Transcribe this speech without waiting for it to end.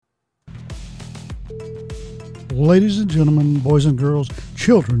Ladies and gentlemen, boys and girls,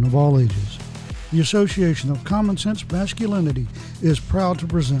 children of all ages, the Association of Common Sense Masculinity is proud to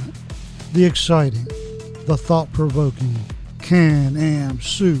present the exciting, the thought-provoking Can-Am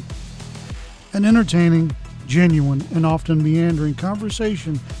Soup, an entertaining, genuine, and often meandering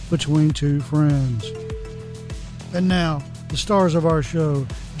conversation between two friends. And now, the stars of our show,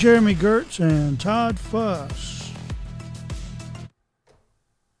 Jeremy Gertz and Todd Fuss.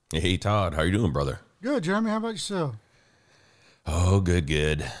 Hey, Todd, how you doing, brother? Good, Jeremy. How about yourself? Oh,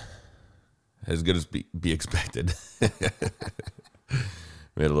 good. As good as be expected. We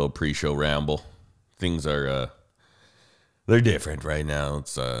had a little pre-show ramble. Things are, they're different right now.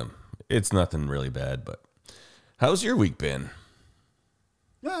 It's nothing really bad, but how's your week been?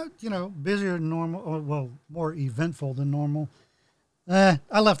 Yeah, busier than normal, or, well, more eventful than normal. I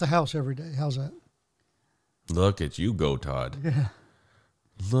left the house every day. How's that? Look at you go, Todd. Yeah.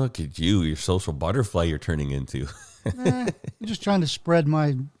 Look at you, your social butterfly you're turning into. I'm just trying to spread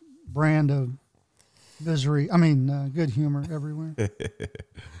my brand of good humor everywhere.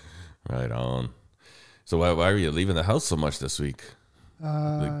 Right on. So why were you leaving the house so much this week?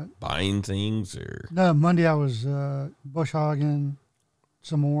 Like buying things or? No, Monday I was bush hogging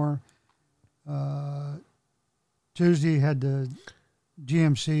some more. Tuesday had the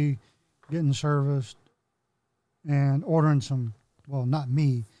GMC getting serviced and ordering some. Well, not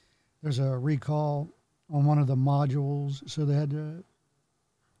me. There's a recall on one of the modules, so they had to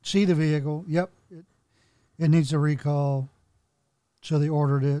see the vehicle. Yep, it needs a recall, so they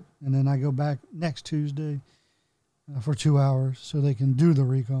ordered it, and then I go back next Tuesday for 2 hours so they can do the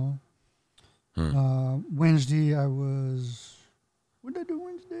recall. Wednesday what did I do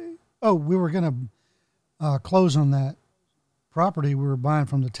Wednesday? Oh, we were going to close on that property we were buying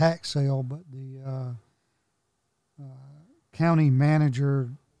from the tax sale, but the county manager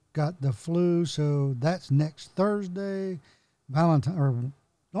got the flu, so that's next Thursday. It's on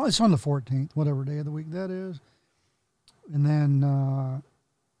the 14th, whatever day of the week that is. And then,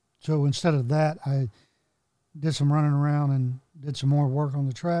 so instead of that, I did some running around and did some more work on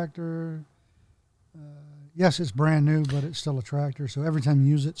the tractor. Yes, it's brand new, but it's still a tractor. So every time you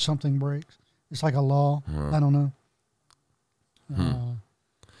use it, something breaks. It's like a law. I don't know.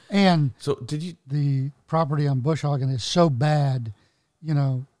 And so the property on bush hogging is so bad,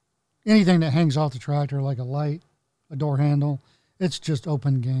 anything that hangs off the tractor, like a light, a door handle, it's just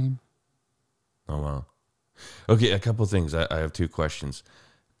open game. Oh, wow. Okay, a couple of things. I have two questions.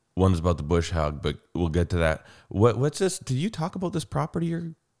 One's about the bush hog, but we'll get to that. What's this? Did you talk about this property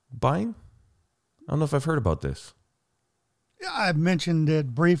you're buying? I don't know if I've heard about this. Yeah, I mentioned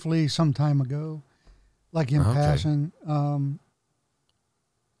it briefly some time ago, like in passing.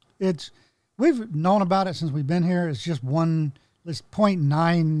 We've known about it since we've been here. It's just it's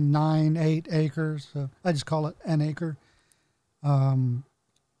 0.998 acres. So I just call it an acre.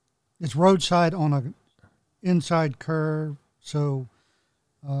 It's roadside on a inside curve. So,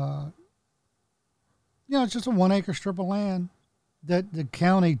 it's just a 1 acre strip of land that the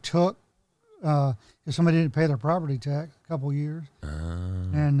county took because somebody didn't pay their property tax a couple of years.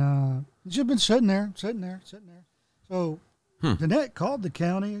 And it's just been sitting there. So, Danette called the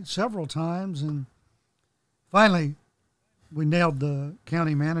county several times, and finally, we nailed the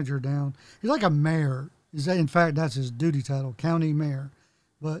county manager down. He's like a mayor. In fact, that's his duty title, county mayor.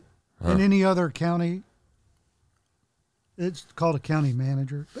 But in any other county, it's called a county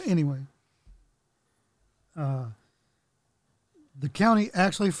manager. But anyway, the county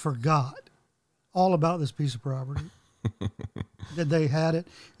actually forgot all about this piece of property. That they had it,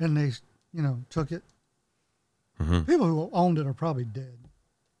 and they, took it. People who owned it are probably dead.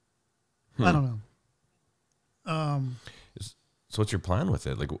 I don't know. So what's your plan with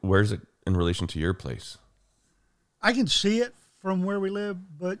it? Like, where's it in relation to your place? I can see it from where we live,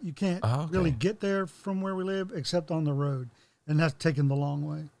 but you can't really get there from where we live except on the road, and that's taking the long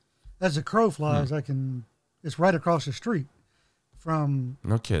way. As the crow flies, it's right across the street from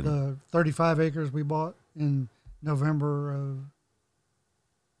the 35 acres we bought in November of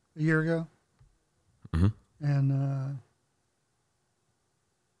a year ago. And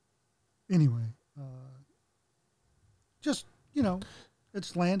anyway, just,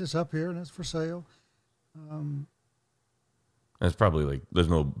 it's land, it's up here, and it's for sale. It's probably there's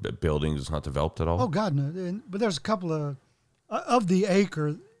no buildings, it's not developed at all? Oh, God, no. But there's a couple of the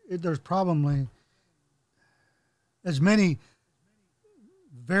acre, there's probably as many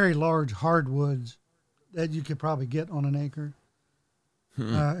very large hardwoods that you could probably get on an acre.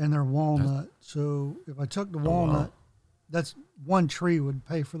 And they're walnut. So if I took the walnut, that's one tree would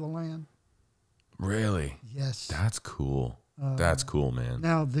pay for the land. Really? Yes. That's cool. That's cool, man.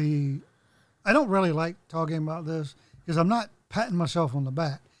 Now, the I don't really like talking about this because I'm not patting myself on the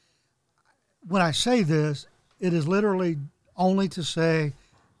back. When I say this, it is literally only to say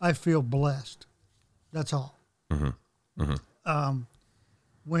I feel blessed. That's all. Mm-hmm. Mm-hmm.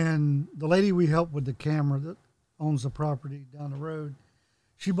 When the lady we helped with the camera that owns the property down the road,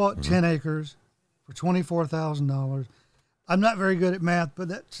 she bought 10 acres for $24,000. I'm not very good at math, but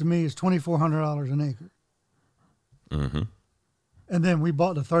that to me is $2,400 an acre. Mm-hmm. And then we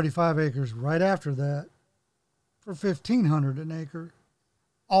bought the 35 acres right after that for $1,500 an acre,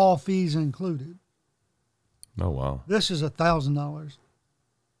 all fees included. Oh, wow. This is $1,000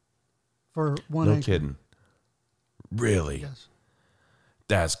 for 1 No acre. kidding. Really? Yes.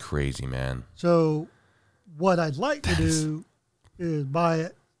 That's crazy, man. So what I'd like to do is buy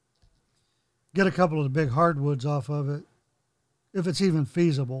it, get a couple of the big hardwoods off of it, if it's even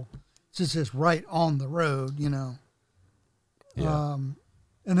feasible, since it's right on the road, you know. Yeah.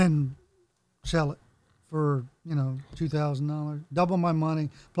 And then sell it for, $2,000. Double my money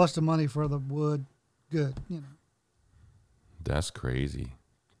plus the money for the wood. Good, That's crazy.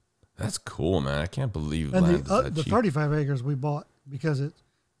 That's cool, man. I can't believe And land is the that cheap. 35 acres we bought because it's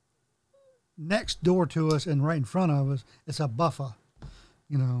next door to us and right in front of us. It's a buffer,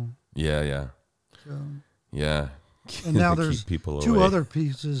 Yeah, yeah. So, Yeah. and now Keep there's people two away. other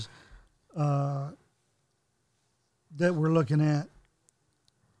pieces that we're looking at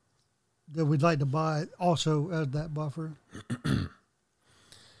that we'd like to buy also as that buffer.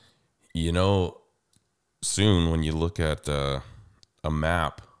 Soon when you look at a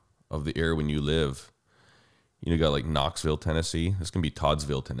map of the area when you live, you got like Knoxville, Tennessee. This can be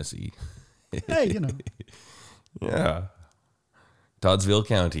Toddsville, Tennessee. Hey, Yeah. Toddsville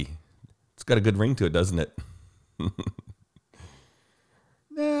County. It's got a good ring to it, doesn't it? Yeah,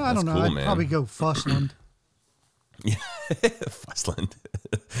 I don't know. cool, I'd man. probably go Fussland. Fussland.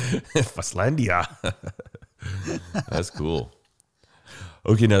 Fusslandia. That's cool.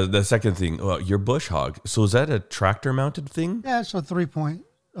 Okay, now the second thing, your bush hog. So is that a tractor mounted thing? Yeah, it's a 3-point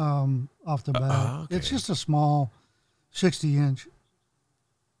off the bat. okay. It's just a small 60-inch.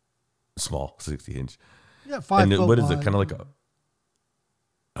 Small, 60-inch. Yeah, 5 And foot what is it? wide. Kind of like a...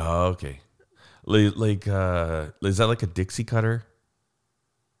 Oh, okay. Like is that like a Dixie cutter?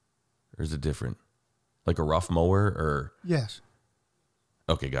 Or is it different? Like a rough mower or... Yes.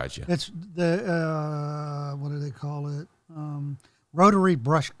 Okay, gotcha. It's the, what do they call it? Rotary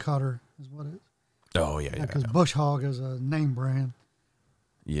brush cutter is what it is. Oh, yeah, yeah. Because Bush Hog is a name brand.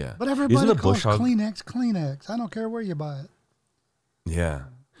 Yeah. But Isn't everybody the calls bush hog... Kleenex. I don't care where you buy it. Yeah.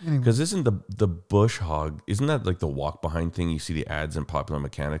 Anyway, Because isn't the bush hog, isn't that like the walk behind thing you see the ads in Popular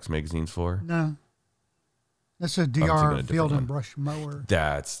Mechanics magazines for? no. That's a thinking a DR different field one. and brush mower.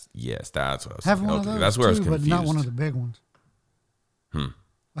 That's what I was Have thinking. one of those That's where I was too, confused. but not one of the big ones.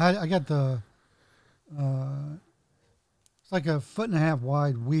 I got the, it's like a 1.5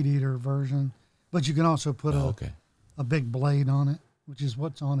 wide weed eater version, but you can also put okay. a big blade on it, which is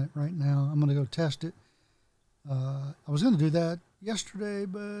what's on it right now. I'm going to go test it. I was going to do that yesterday,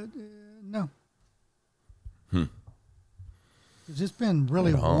 but no. 'Cause it's been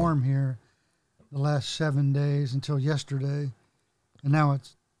really Right on. warm here the last 7 days until yesterday, and now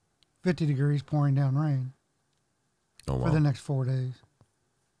it's 50 degrees pouring down rain Oh, wow. for the next 4 days.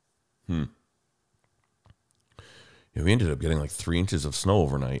 Yeah, we ended up getting like 3 inches of snow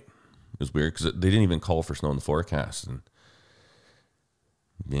overnight. It was weird because they didn't even call for snow in the forecast. And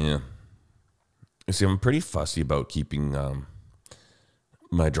yeah. You see, I'm pretty fussy about keeping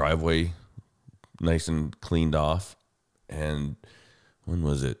my driveway nice and cleaned off. And when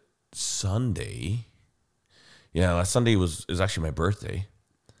was it? Sunday. Yeah, last Sunday is actually my birthday.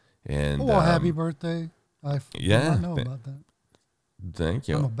 And Oh, well, happy birthday. I did yeah, not know about that. thank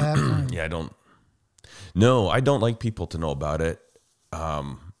you. I'm a bad friend. Yeah, I don't like people to know about it.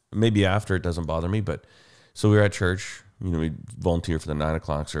 Maybe after it doesn't bother me, but so we were at church, we volunteer for the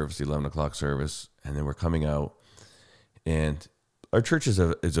 9:00 service, the 11:00 service, and then we're coming out, and our church is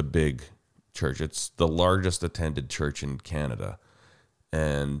a big church. It's the largest attended church in Canada.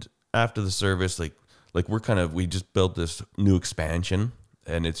 And after the service, like we just built this new expansion,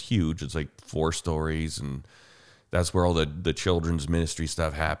 and it's huge. It's like 4 stories, and that's where all the children's ministry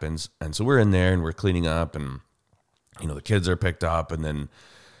stuff happens. And so we're in there and we're cleaning up, and the kids are picked up, and then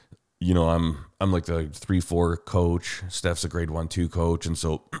I'm like the 3-4 coach. Steph's a grade 1-2 coach, and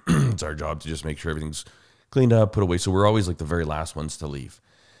so it's our job to just make sure everything's cleaned up, put away. So we're always like the very last ones to leave.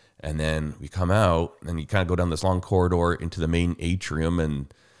 And then we come out, and you kind of go down this long corridor into the main atrium,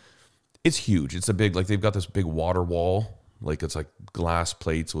 and it's huge. It's a big, like they've got this big water wall, like it's like glass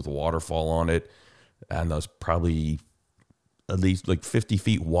plates with a waterfall on it. And that's probably at least like 50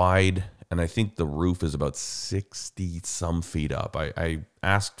 feet wide and I think the roof is about 60 some feet up. I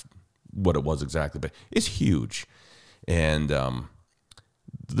asked what it was exactly, but it's huge. And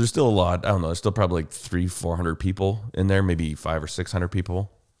there's still a lot. I don't know. There's still probably like 300-400 people in there, maybe 500 or 600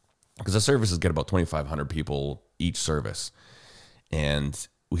 people, because the services get about 2,500 people each service. And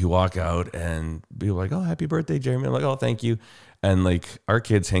we walk out and people are like, "Oh, happy birthday, Jeremy." I'm like, "Oh, thank you." And like our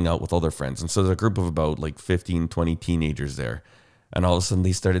kids hang out with all their friends. And so there's a group of about like 15, 20 teenagers there. And all of a sudden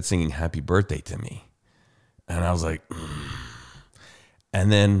they started singing happy birthday to me. And I was like,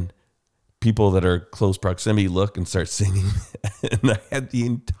 And then people that are close proximity look and start singing. And I had the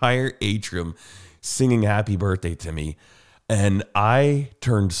entire atrium singing happy birthday to me. And I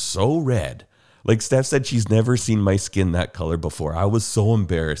turned so red. Like Steph said, she's never seen my skin that color before. I was so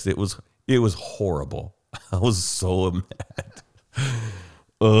embarrassed. It was horrible. I was so mad.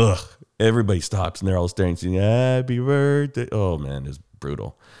 Ugh. Everybody stops and they're all staring, saying, happy birthday. Oh man, it's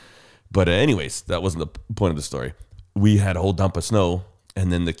brutal. But anyways, that wasn't the point of the story. We had a whole dump of snow.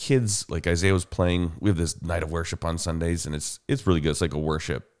 And then the kids, like Isaiah was playing, we have this night of worship on Sundays, and it's really good. It's like a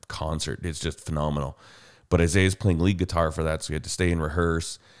worship concert. It's just phenomenal. But Isaiah's playing lead guitar for that, so we had to stay and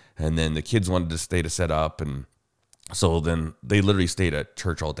rehearse. And then the kids wanted to stay to set up. And so then they literally stayed at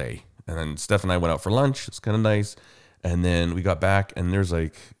church all day. And then Steph and I went out for lunch. It's kind of nice. And then we got back, and there's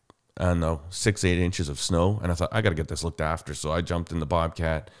like, I don't know, 6-8 inches of snow. And I thought, I got to get this looked after. So I jumped in the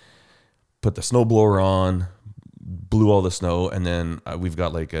Bobcat, put the snowblower on, blew all the snow, and then we've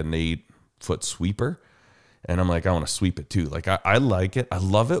got like an 8-foot sweeper, and I'm like, I want to sweep it too. Like I like it. I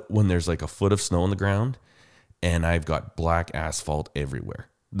love it when there's like a foot of snow on the ground and I've got black asphalt everywhere.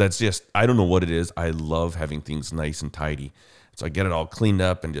 That's just, I don't know what it is. I love having things nice and tidy. So I get it all cleaned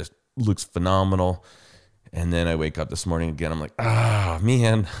up and just looks phenomenal. And then I wake up this morning again. I'm like,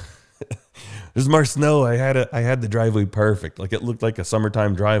 man, there's more snow. I had the driveway perfect. Like it looked like a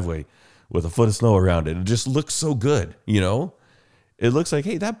summertime driveway with a foot of snow around it. It just looks so good, you know? It looks like,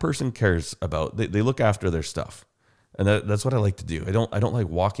 hey, that person cares about, they look after their stuff. And that's what I like to do. I don't like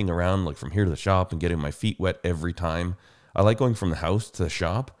walking around like from here to the shop and getting my feet wet every time. I like going from the house to the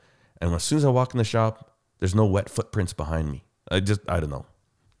shop. And as soon as I walk in the shop, there's no wet footprints behind me. I don't know.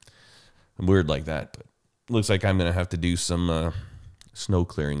 I'm weird like that, but it looks like I'm going to have to do some snow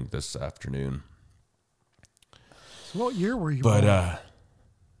clearing this afternoon. So what year were you born?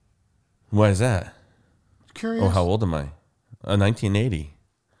 Why is that? Curious. Oh, how old am I? 1980.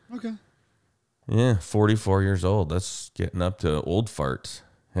 Okay. Yeah, 44 years old. That's getting up to old farts.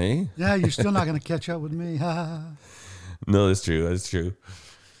 Hey? Yeah, you're still not going to catch up with me. No, that's true. That's true.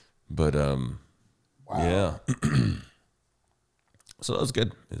 But, Wow. yeah. So that was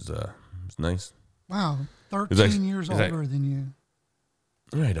good. It was nice. Wow. 13 years older than you.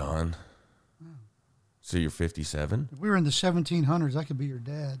 Right on. So you're 57? If we were in the 1700s, I could be your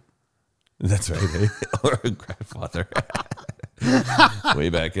dad. That's right, hey? Or a grandfather. Way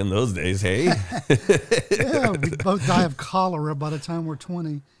back in those days, hey? Yeah, we both die of cholera by the time we're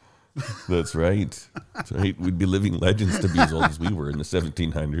 20. That's right. That's right. We'd be living legends to be as old as we were in the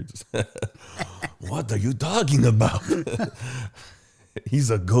 1700s. What are you talking about? He's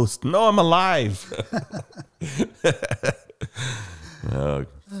a ghost. No, I'm alive. Oh,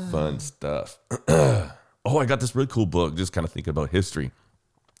 fun stuff. Oh, I got this really cool book. Just kind of thinking about history.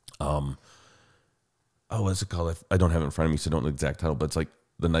 What's it called? I don't have it in front of me, so I don't know the exact title, but it's like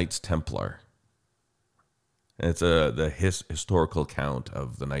the Knights Templar. And it's the historical account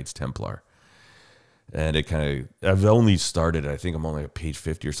of the Knights Templar. And it kind of, I've only started, I think I'm only at page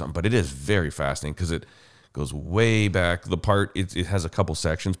 50 or something, but it is very fascinating because it goes way back. The part, it has a couple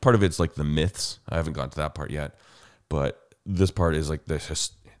sections. Part of it's like the myths. I haven't gotten to that part yet. But this part is like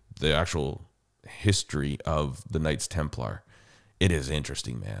the actual history of the Knights Templar. It is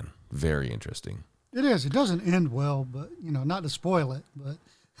interesting, man. Very interesting. It is. It doesn't end well, but, not to spoil it, but.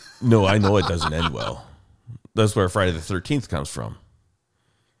 No, I know it doesn't end well. That's where Friday the 13th comes from.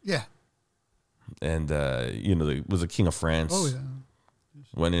 Yeah. And, there was a king of France. Oh, yeah.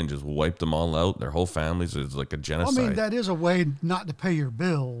 Went in and just wiped them all out, their whole families. It was like a genocide. I mean, that is a way not to pay your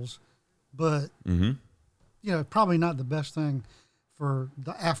bills, but, probably not the best thing for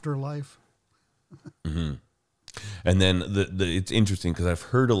the afterlife. Mm-hmm. And then it's interesting because I've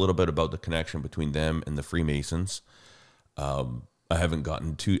heard a little bit about the connection between them and the Freemasons. I haven't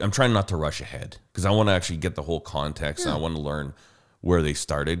gotten I'm trying not to rush ahead because I want to actually get the whole context and I want to learn where they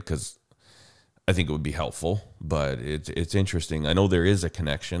started because I think it would be helpful, but it's interesting. I know there is a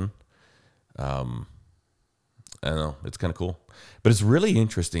connection. I don't know. It's kind of cool, but it's really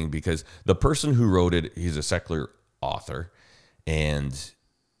interesting because the person who wrote it, he's a secular author, and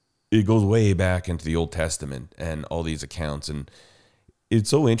it goes way back into the Old Testament and all these accounts. And it's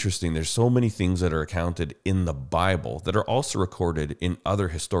so interesting. There's so many things that are accounted in the Bible that are also recorded in other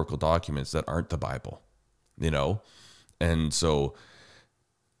historical documents that aren't the Bible, And so,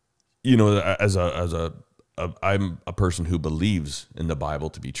 I'm a person who believes in the Bible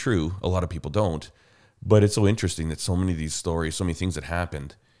to be true. A lot of people don't, but it's so interesting that so many of these stories, so many things that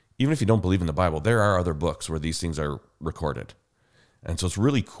happened, even if you don't believe in the Bible, there are other books where these things are recorded. And so it's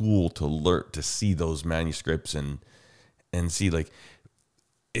really cool to see those manuscripts and see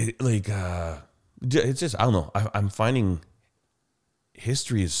it's just, I don't know. I'm finding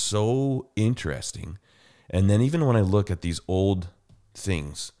history is so interesting. And then even when I look at these old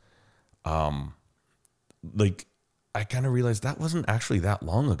things, I kind of realized that wasn't actually that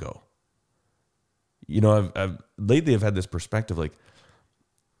long ago. I've lately had this perspective, like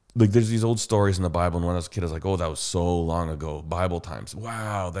there's these old stories in the Bible, and when I was a kid, I was like, oh, that was so long ago, Bible times.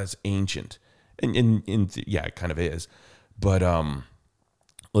 Wow, that's ancient. And yeah, it kind of is. But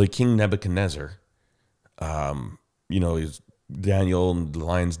like King Nebuchadnezzar, he's Daniel and the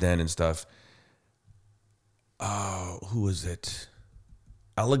lion's den and stuff. Who was it?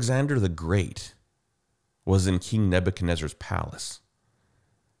 Alexander the Great was in King Nebuchadnezzar's palace.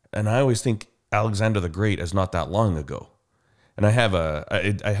 And I always think Alexander the Great is not that long ago. And I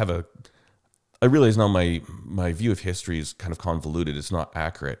realize now my view of history is kind of convoluted. It's not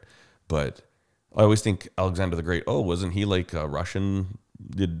accurate, but I always think Alexander the Great, wasn't he like a Russian?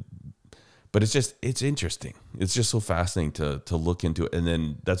 But it's interesting. It's just so fascinating to look into it. And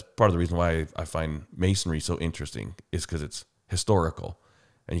then that's part of the reason why I find Masonry so interesting, is because it's historical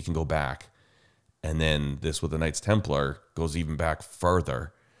and you can go back. And then this with the Knights Templar goes even back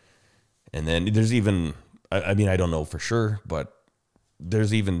further. And then there's even, I don't know for sure, but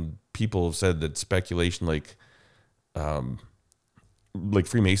there's even people have said that speculation like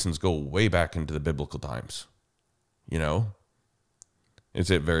Freemasons go way back into the biblical times, It's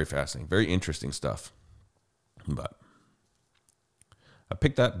very fascinating, very interesting stuff. But I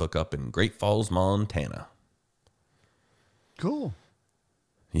picked that book up in Great Falls, Montana. Cool.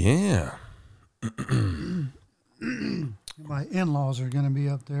 Yeah. My in-laws are going to be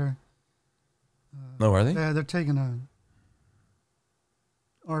up there. Are they? Yeah, they're taking a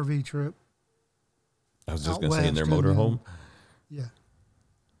RV trip. I was just going to say in their motorhome. Yeah.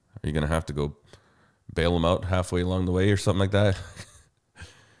 Are you going to have to go bail them out halfway along the way or something like that?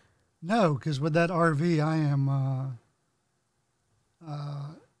 No, because with that RV, I am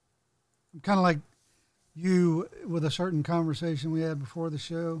kind of like you with a certain conversation we had before the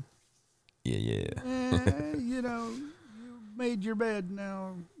show. Yeah. You made your bed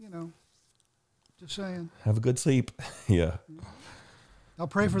now, just saying. Have a good sleep. Yeah. I'll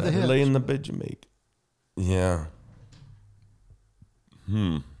pray for the hips. Lay in the bed you make. Yeah.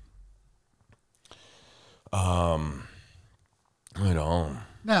 Right on.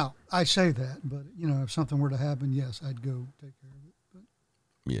 Now, I say that, but, if something were to happen, yes, I'd go take care of it. But.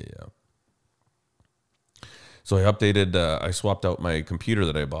 Yeah. So I swapped out my computer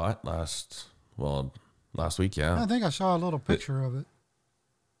that I bought last week, yeah. I think I saw a little picture of it.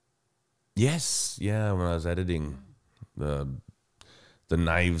 Yes, yeah, when I was editing the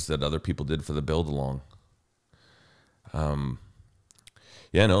knives that other people did for the build along.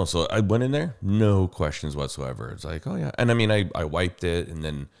 So I went in there, no questions whatsoever. It's like, oh yeah. And I wiped it, and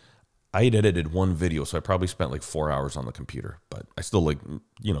then I had edited one video, so I probably spent like 4 hours on the computer, but I still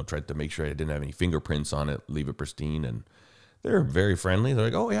tried to make sure I didn't have any fingerprints on it, leave it pristine. And they're very friendly. They're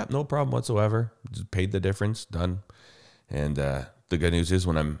like, oh yeah, no problem whatsoever. Just paid the difference, done. And the good news is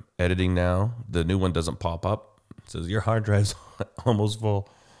when I'm editing now, the new one doesn't pop up. It says your hard drive's almost full.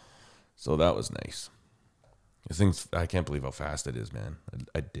 So that was nice. I can't believe how fast it is, man.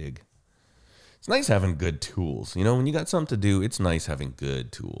 I dig. It's nice having good tools. When you got something to do, it's nice having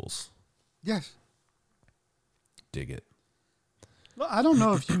good tools. Yes. Dig it. Well, I don't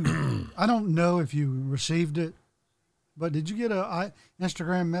know if you received it, but did you get a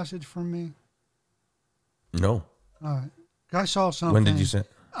Instagram message from me? No. All right. I saw something. When did you send?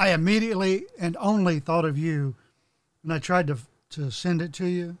 I immediately and only thought of you when I tried to send it to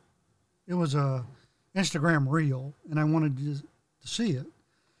you. It was a Instagram reel, and I wanted to see it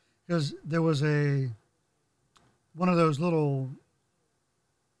because there was one of those little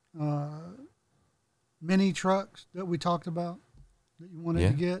mini trucks that we talked about that you wanted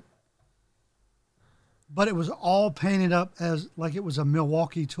to get, but it was all painted up as like it was a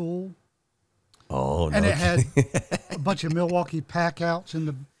Milwaukee tool. Oh, no. And it had a bunch of Milwaukee pack outs in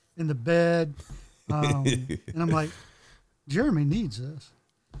the bed, and I'm like, Jeremy needs this.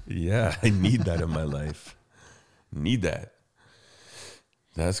 Yeah, I need that in my life. Need that.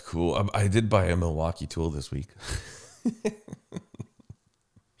 That's cool. I did buy a Milwaukee tool this week.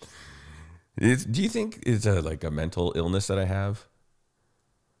 Do you think it's like a mental illness that I have?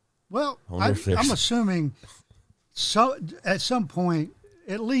 Well, I wonder if there's- I'm assuming at some point,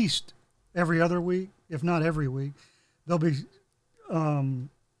 at least every other week, if not every week, there'll be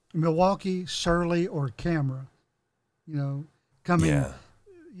Milwaukee, Surly, or Camera, coming, Yeah.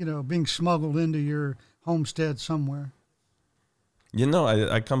 Being smuggled into your homestead somewhere.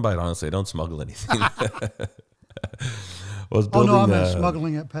 I come by it honestly. I don't smuggle anything. I was Oh, no, building. I'm not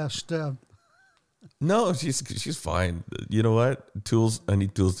smuggling it past Steph. No, she's fine. You know what? Tools. I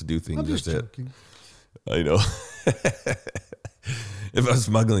need tools to do things. I'm just That's joking. it. I know. If I was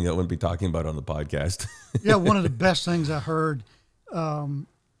smuggling, I wouldn't be talking about it on the podcast. Yeah, one of the best things I heard,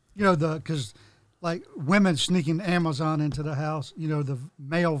 because like women sneaking Amazon into the house, the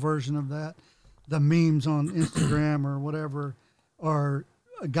male version of that, the memes on Instagram or whatever, or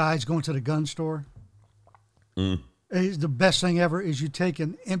guys going to the gun store. The best thing ever is you take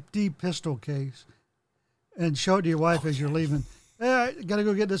an empty pistol case and show it to your wife as you're leaving. Hey, I got to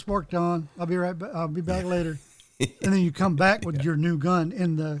go get this work done. I'll be right back. I'll be back later. And then you come back with your new gun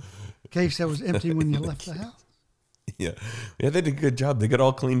in the case that was empty when you left the house. Yeah, they did a good job. They got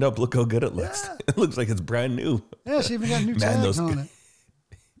all cleaned up. Look how good it looks. Yeah. It looks like it's brand new. Yeah, it's even got new Man, tags on it.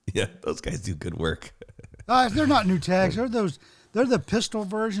 Yeah, those guys do good work. They're not new tags. They're the pistol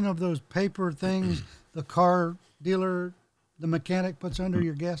version of those paper things the car dealer, the mechanic puts under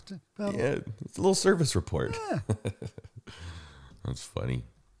your gas pedal. Yeah, it's a little service report. Yeah. That's funny.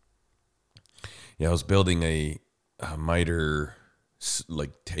 Yeah, I was building a miter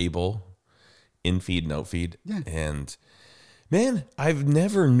like table, in feed and out feed, and man, I've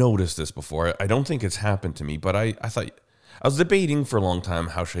never noticed this before. I don't think it's happened to me, but I thought I was debating for a long time,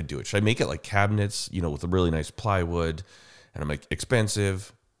 how should I do it? Should I make it like cabinets, with a really nice plywood? And I'm like,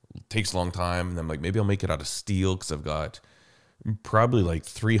 expensive, takes a long time. And I'm like, maybe I'll make it out of steel because I've got probably like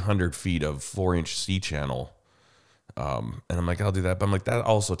 300 feet of 4-inch C-channel. And I'm like, I'll do that. But I'm like, that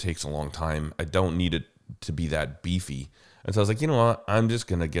also takes a long time. I don't need it to be that beefy. And so I was like, you know what? I'm just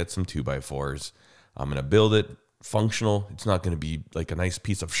going to get some 2x4s. I'm going to build it functional. It's not going to be like a nice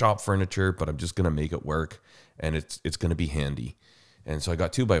piece of shop furniture, but I'm just going to make it work. And it's going to be handy. And so I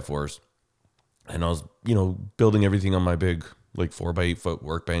got 2x4s. And I was, building everything on my big, like 4x8 foot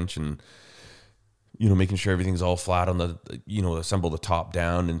workbench and, making sure everything's all flat on the, assemble the top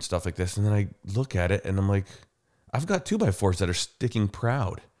down and stuff like this. And then I look at it and I'm like, I've got 2x4s that are sticking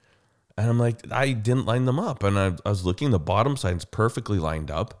proud. And I'm like, I didn't line them up. And I was looking, the bottom side's perfectly lined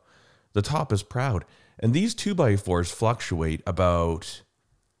up. The top is proud. And these 2x4s fluctuate about,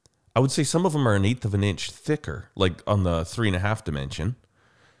 I would say some of them are 1/8 of an inch thicker, like on the 3.5 dimension.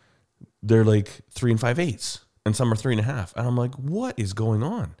 They're like 3 5/8, and some are 3.5. And I'm like, what is going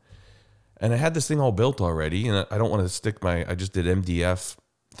on? And I had this thing all built already, and I don't want to stick I just did MDF,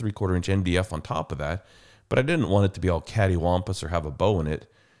 3/4 inch MDF on top of that, but I didn't want it to be all cattywampus or have a bow in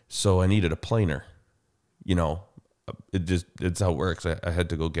it. So I needed a planer. It's how it works. I had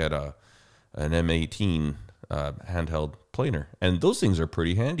to go get an M18 handheld planer, and those things are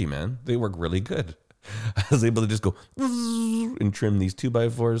pretty handy, man. They work really good. I was able to just go and trim these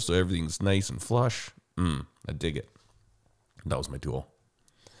 2x4s so everything's nice and flush. I dig it. That was my tool.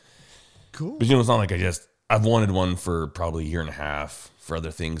 Cool. But it's not like I've wanted one for probably a year and a half for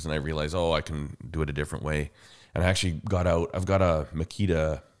other things, and I realized, I can do it a different way. And I actually I've got a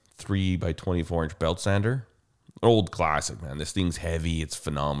Makita 3x24 inch belt sander. Old classic, man. This thing's heavy. It's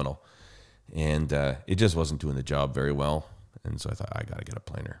phenomenal. And it just wasn't doing the job very well. And so I thought, I got to get a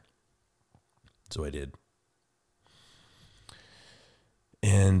planer. So I did.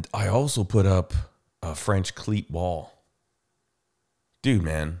 And I also put up a French cleat wall. Dude,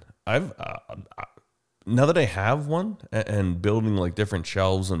 man, I've now that I have one and building like different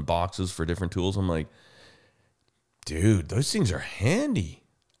shelves and boxes for different tools, I'm like, dude, those things are handy.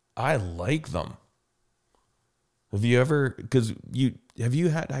 I like them. Have you ever,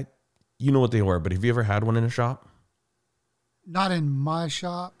 you know what they were, but have you ever had one in a shop? Not in my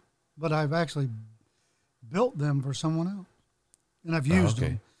shop, but I've actually built them for someone else, and I've used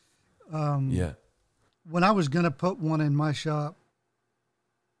them. Yeah. When I was going to put one in my shop,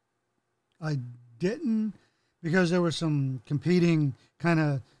 I didn't, because there were some competing kind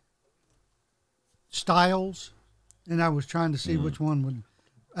of styles, and I was trying to see which one would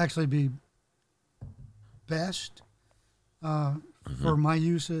actually be best for my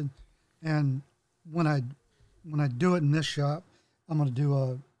usage. And when I do it in this shop, I'm going to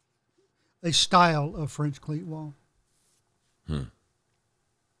do a style of French cleat wall.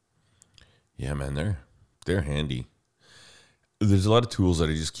 Yeah, man, they're handy. There's a lot of tools that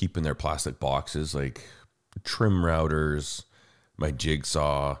I just keep in their plastic boxes, like trim routers, my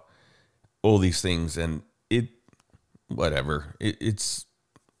jigsaw. all these things, and whatever. It's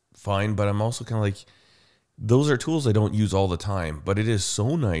fine, but I'm also kind of like, those are tools I don't use all the time, but it is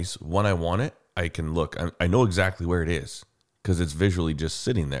so nice when I want it. I can look. I know exactly where it is because it's visually just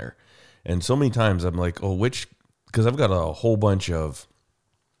sitting there. And so many times I'm like, oh, because I've got a whole bunch of,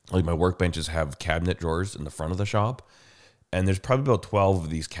 like, my workbenches have cabinet drawers in the front of the shop, and there's probably about 12 of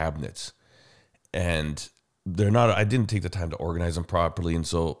these cabinets, and I didn't take the time to organize them properly. And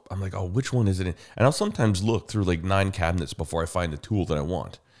so I'm like, oh, which one is it in? And I'll sometimes look through like 9 cabinets before I find the tool that I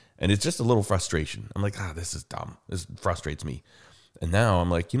want. And it's just a little frustration. I'm like, this is dumb. This frustrates me. And now I'm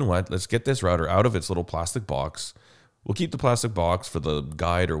like, you know what? Let's get this router out of its little plastic box. We'll keep the plastic box for the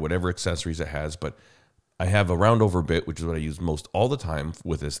guide or whatever accessories it has. But I have a round over bit, which is what I use most all the time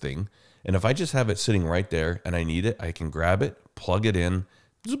with this thing. And if I just have it sitting right there and I need it, I can grab it, plug it in,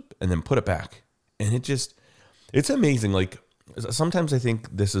 and then put it back. And it's amazing. Like, sometimes I think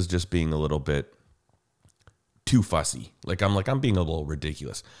this is just being a little bit too fussy. I'm being a little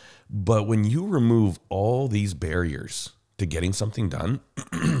ridiculous. But when you remove all these barriers to getting something done,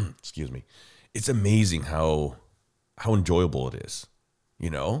 excuse me, it's amazing how enjoyable it is.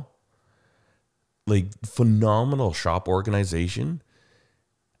 You know? Like, phenomenal shop organization.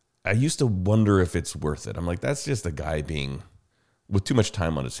 I used to wonder if it's worth it. I'm like, that's just a guy being with too much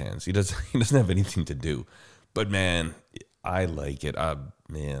time on his hands. He doesn't have anything to do. But man, I like it. I'm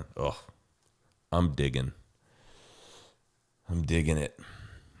digging it.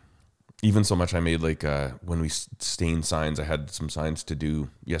 Even so much I made, like, when we stained signs, I had some signs to do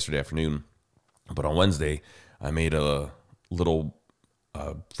yesterday afternoon. But on Wednesday, I made a little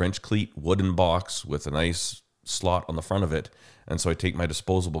French cleat wooden box with a nice slot on the front of it. And so I take my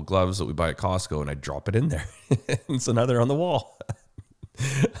disposable gloves that we buy at Costco and I drop it in there. And so now they're on the wall.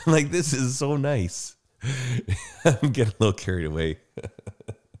 I'm like, this is so nice. I'm getting a little carried away.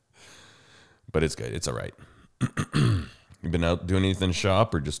 But it's good. It's all right. You been out doing anything in the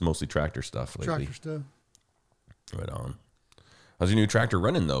shop or just mostly tractor stuff lately? Tractor stuff. Right on. How's your new tractor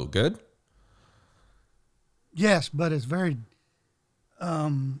running, though? Good? Yes, but it's very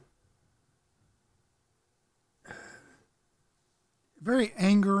very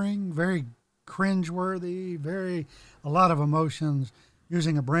angering, very cringeworthy, a lot of emotions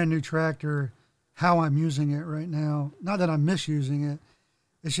using a brand new tractor, how I'm using it right now. Not that I'm misusing it.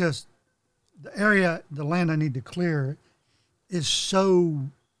 It's just the land I need to clear is so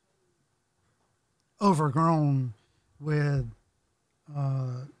overgrown with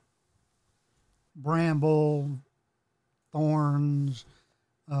bramble, thorns,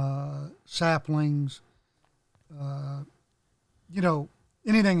 saplings,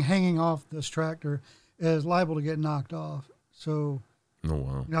 anything hanging off this tractor is liable to get knocked off. So, oh,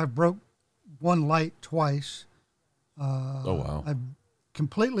 wow. I broke one light twice. Oh, wow. I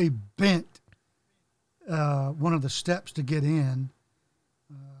completely bent one of the steps to get in.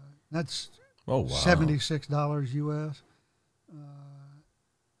 That's wow. $76 US.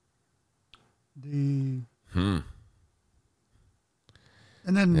 And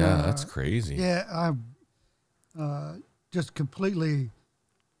then that's crazy. Yeah, I just completely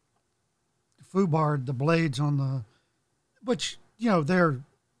foobarred the blades on the, which they're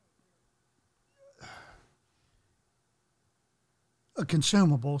a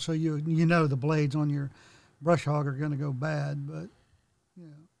consumable, so the blades on your brush hog are going to go bad, but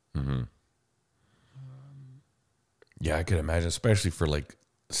Mm-hmm. Yeah, I could imagine, especially for like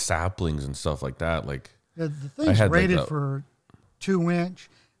saplings and stuff like that. Like, the thing's rated for 2-inch,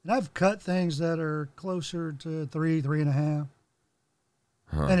 and I've cut things that are closer to 3.5,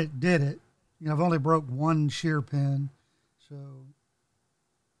 and it did it. I've only broke one shear pin, so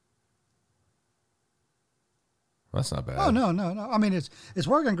that's not bad. Oh no! I mean, it's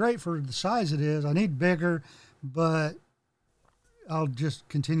working great for the size it is. I need bigger, but I'll just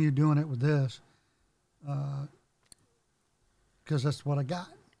continue doing it with this because that's what I got.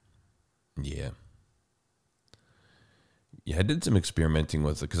 Yeah. Yeah, I did some experimenting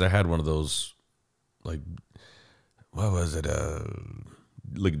with it because I had one of those, like, what was it?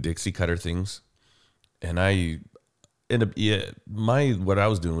 Like Dixie cutter things. And I ended up, what I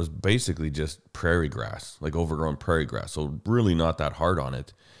was doing was basically just prairie grass, like overgrown prairie grass. So really not that hard on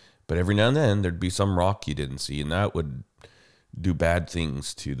it. But every now and then there'd be some rock you didn't see, and that would do bad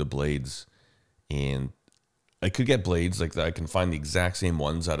things to the blades. And I could get blades like that. I can find the exact same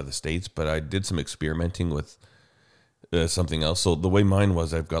ones out of the States, but I did some experimenting with something else. So the way mine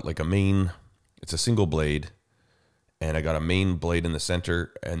was, I've got like it's a single blade, and I got a main blade in the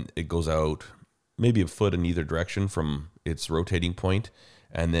center, and it goes out maybe a foot in either direction from its rotating point,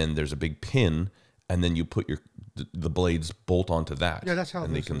 and then there's a big pin, and then you put the blades bolt onto that. Yeah, that's how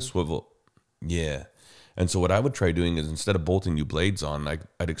and they can swivel. Yeah. And so what I would try doing is instead of bolting new blades on,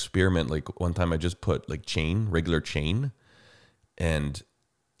 I'd experiment. Like one time I just put like regular chain, and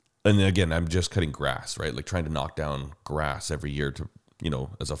then again, I'm just cutting grass, right? Like trying to knock down grass every year to,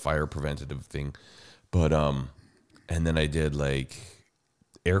 as a fire preventative thing. But, and then I did like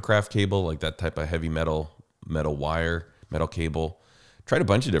aircraft cable, like that type of heavy metal wire, metal cable. Tried a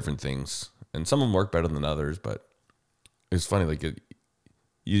bunch of different things, and some of them work better than others, but it's funny. Like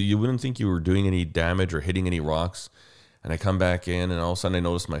you wouldn't think you were doing any damage or hitting any rocks. And I come back in, and all of a sudden I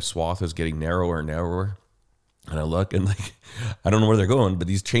notice my swath is getting narrower and narrower. And I look, and like, I don't know where they're going, but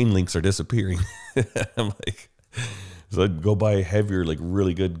these chain links are disappearing. I'm like, so I'd go buy heavier, like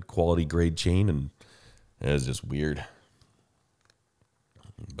really good quality grade chain, and it's just weird.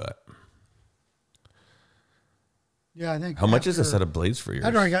 But Yeah, I think. how much is a set of blades for yours?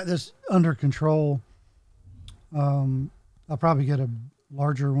 After I got this under control, I'll probably get a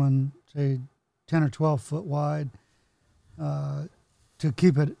larger one, say 10 or 12 foot wide, to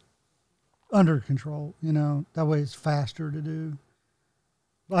keep it under control, that way it's faster to do.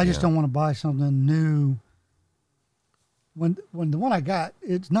 But I just don't want to buy something new. When the one I got,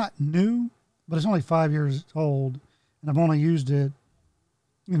 it's not new, but it's only 5 years old, and I've only used it,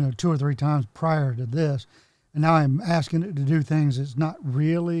 2 or 3 times prior to this, and now I'm asking it to do things it's not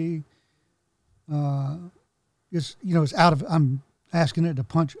really. It's out of. I'm asking it to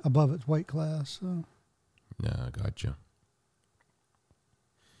punch above its weight class. So. Yeah, I got you.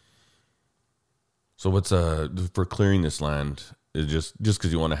 So what's for clearing this land? Is just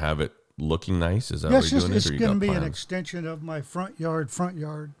because you want to have it looking nice? Is that what you're doing? It's going to be an extension of my front yard.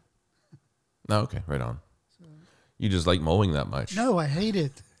 Oh, okay, right on. So, you just like mowing that much? No, I hate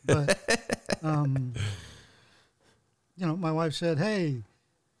it. But my wife said, "Hey,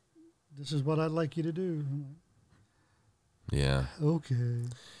 this is what I'd like you to do." Yeah. Okay.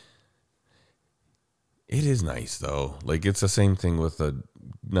 It is nice though. Like it's the same thing with a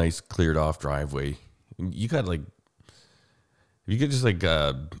nice cleared off driveway. You got like, if you get just like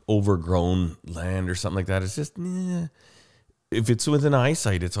overgrown land or something like that, it's just, if it's within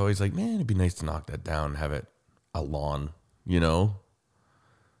eyesight, it's always like, man, it'd be nice to knock that down and have it a lawn,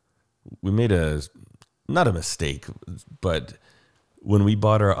 We made not a mistake, but when we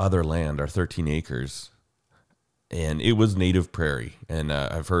bought our other land, our 13 acres, and it was native prairie. And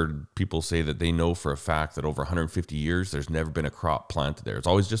I've heard people say that they know for a fact that over 150 years, there's never been a crop planted there. It's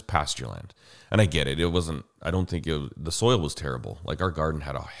always just pasture land. And I get it. I don't think the soil was terrible. Like our garden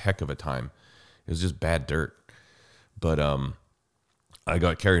had a heck of a time. It was just bad dirt. But I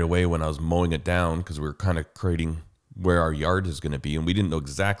got carried away when I was mowing it down because we were kind of creating where our yard is going to be. And we didn't know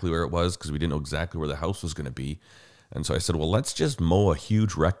exactly where it was because we didn't know exactly where the house was going to be. And so I said, well, let's just mow a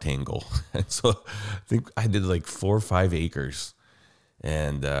huge rectangle. And so I think I did like 4 or 5 acres,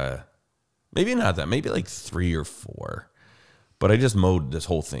 and maybe not that, maybe like 3 or 4. But I just mowed this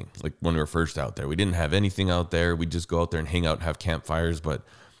whole thing. Like when we were first out there, we didn't have anything out there. We'd just go out there and hang out and have campfires. But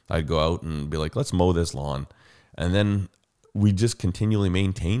I'd go out and be like, let's mow this lawn. And then we just continually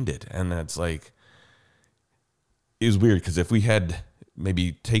maintained it. And that's like, it was weird because if we had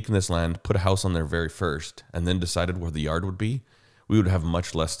maybe taken this land, put a house on there very first, and then decided where the yard would be, we would have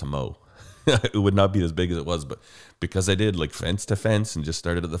much less to mow. It would not be as big as it was, but because I did like fence to fence and just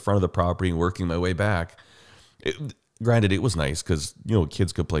started at the front of the property and working my way back, granted, it was nice because,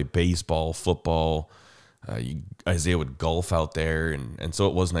 kids could play baseball, football, Isaiah would golf out there, and so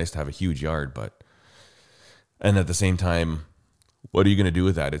it was nice to have a huge yard, and at the same time, what are you going to do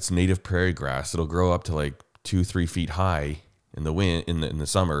with that? It's native prairie grass. It'll grow up to like 2-3 feet high in the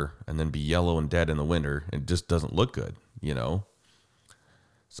summer, and then be yellow and dead in the winter. It just doesn't look good,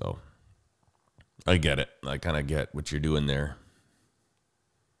 So I get it. I kind of get what you're doing there.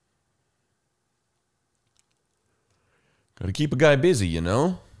 Got to keep a guy busy,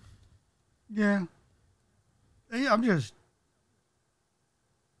 Yeah. I'm just.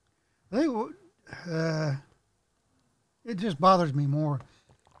 I think it just bothers me more.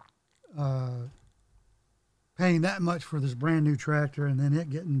 Paying that much for this brand new tractor and then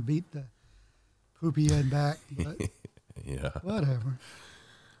it getting beat the poopy head back. But yeah. Whatever.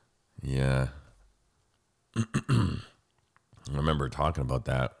 Yeah. I remember talking about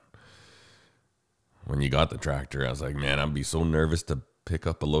that when you got the tractor. I was like, man, I'd be so nervous to pick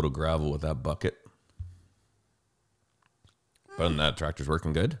up a load of gravel with that bucket. But that tractor's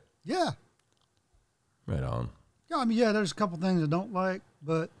working good? Yeah. Right on. Yeah, there's a couple things I don't like,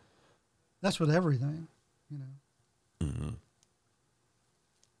 but that's with everything. Mm-hmm.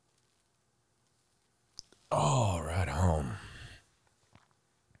 Oh, right on.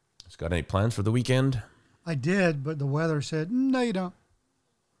 Got any plans for the weekend? I did, but the weather said, no, you don't.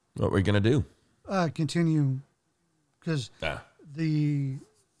 What were you going to do? Continue, because I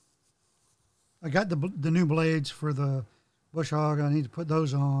got the new blades for the bush hog. I need to put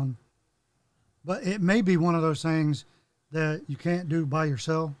those on. But it may be one of those things that you can't do by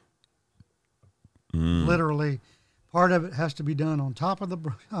yourself. Literally, part of it has to be done on top of the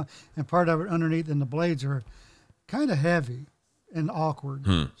brush hog, and part of it underneath, and the blades are kind of heavy and awkward.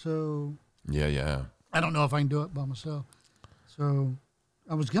 So Yeah. I don't know if I can do it by myself. So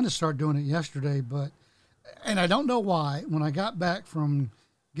I was going to start doing it yesterday, and I don't know why, when I got back from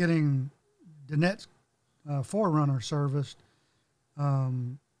getting Danette's Forerunner serviced,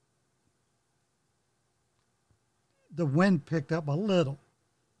 the wind picked up a little.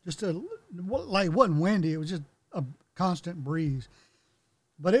 Like it wasn't windy, it was just a constant breeze.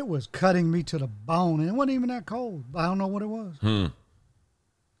 But it was cutting me to the bone, and it wasn't even that cold. I don't know what it was.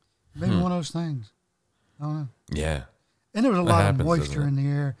 Maybe one of those things. I don't know. Yeah. And there was a lot of moisture in the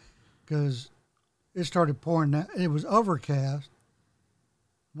air because it started pouring down. It was overcast.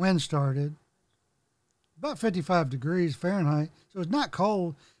 Wind started. About 55 degrees Fahrenheit. So it's not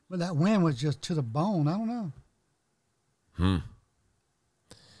cold, but that wind was just to the bone. I don't know.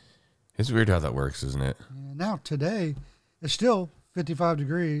 It's weird how that works, isn't it? Yeah, now today, it's still 55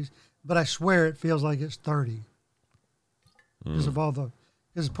 degrees, but I swear it feels like it's 30 because of because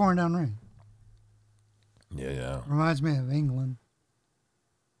it's pouring down rain. Yeah. Reminds me of England.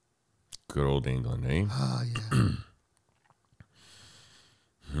 Good old England, eh? Oh,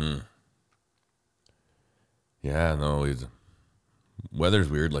 yeah. Yeah, no, weather's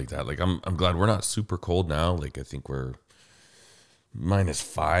weird like that. Like I'm glad we're not super cold now. Like I think we're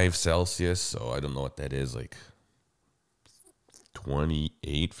 -5 Celsius, so I don't know what that is, like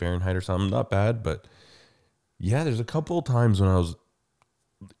 28 Fahrenheit or something. Not bad, but yeah, there's a couple of times when I was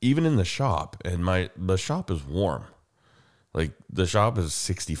even in the shop, and the shop is warm. Like the shop is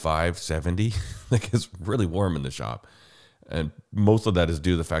 65, 70. Like it's really warm in the shop. And most of that is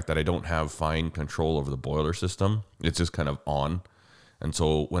due to the fact that I don't have fine control over the boiler system. It's just kind of on. And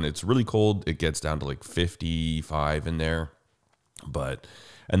so when it's really cold, it gets down to like 55 in there.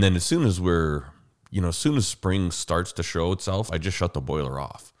 And then as soon as as soon as spring starts to show itself, I just shut the boiler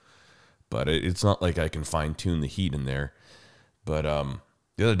off. But it's not like I can fine tune the heat in there. But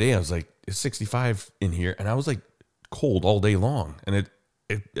the other day I was like, it's 65 in here, and I was like cold all day long. And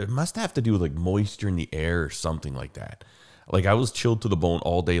it must have to do with like moisture in the air or something like that. Like I was chilled to the bone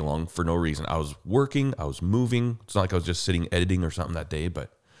all day long for no reason. I was working, I was moving. It's not like I was just sitting editing or something that day,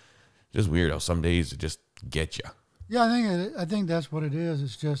 but just weird how some days it just get you. Yeah, I think that's what it is.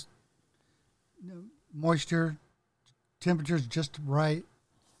 It's just moisture, temperature's just right,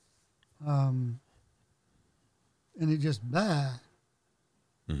 and it just blah.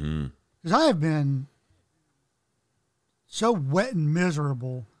 Because I have been so wet and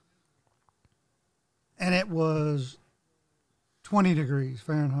miserable, and it was 20 degrees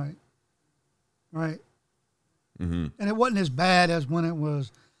Fahrenheit, right? And it wasn't as bad as when it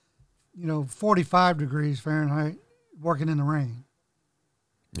was, 45 degrees Fahrenheit working in the rain.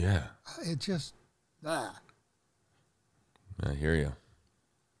 Yeah. It just, I hear you.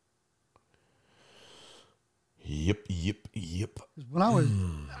 Yep. When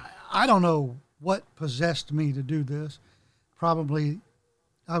I don't know what possessed me to do this. Probably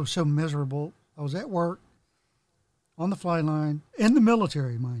I was so miserable. I was at work on the fly line, in the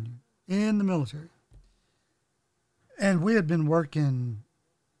military, mind you, in the military. And we'd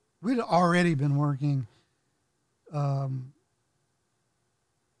already been working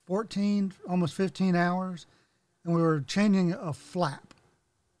 14, almost 15 hours, and we were changing a flap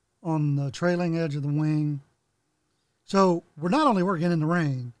on the trailing edge of the wing. So we're not only working in the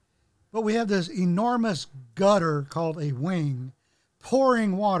rain, but we have this enormous gutter called a wing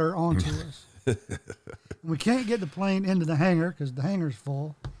pouring water onto us. We can't get the plane into the hangar because the hangar's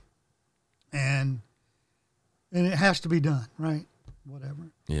full, and it has to be done, right?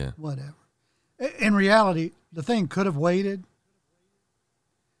 Whatever. In reality, the thing could have waited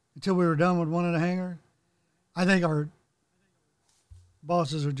until we were done with one of the hangars. I think our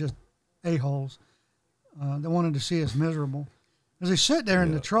bosses are just a-holes that wanted to see us miserable. Because they sit there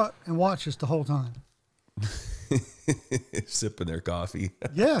in the truck and watch us the whole time. Sipping their coffee.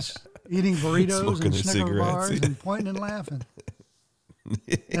 Yes. Eating burritos Smoking and their Snicker cigarettes. bars and pointing and laughing.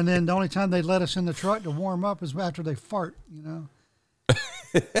 And then the only time they let us in the truck to warm up is after they fart,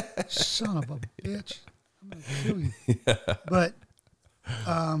 Son of a bitch. I'm going to kill you. Yeah. But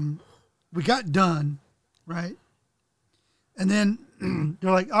we got done, right? And then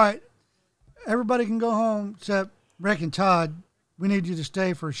they're like, all right, everybody can go home except Rick and Todd. We need you to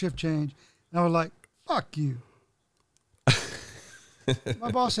stay for a shift change. And I was like, fuck you.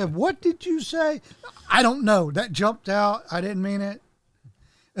 My boss said, "What did you say?" I don't know. That jumped out. I didn't mean it.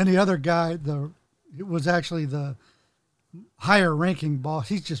 And the other guy, it was actually the higher ranking boss.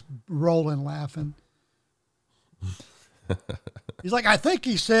 He's just rolling laughing. He's like, "I think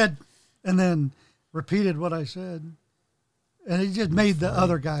he said," and then repeated what I said. And it just made the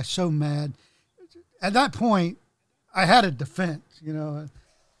other guy so mad. At that point, I had a defense, they're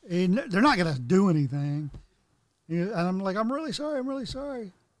not going to do anything. And I'm like, I'm really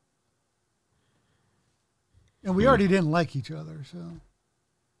sorry. And we already didn't like each other, so.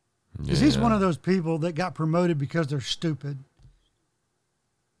 Because he's one of those people that got promoted because they're stupid.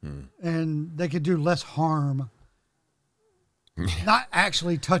 And they could do less harm. Not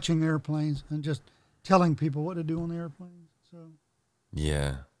actually touching airplanes and just telling people what to do on the airplanes. So.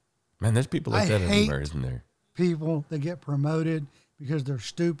 Yeah. Man, there's people like that everywhere, isn't there? People that get promoted because they're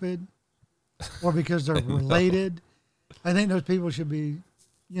stupid or because they're related. I think those people should be,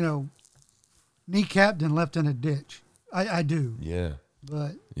 kneecapped and left in a ditch. I do. Yeah.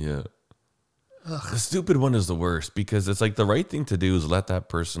 But. Yeah. Ugh. The stupid one is the worst because it's like the right thing to do is let that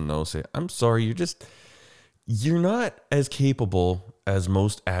person know, say, I'm sorry, you're not as capable as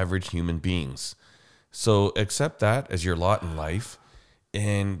most average human beings. So accept that as your lot in life.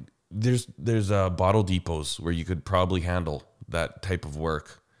 And there's bottle depots where you could probably handle that type of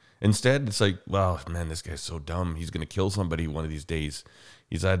work. Instead, it's like, wow, man, this guy's so dumb. He's going to kill somebody one of these days.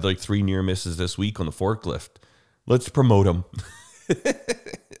 He's had like 3 near misses this week on the forklift. Let's promote him.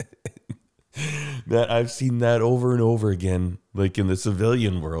 That I've seen that over and over again, like in the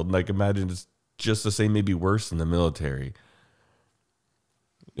civilian world. And I can imagine it's just the same, maybe worse in the military.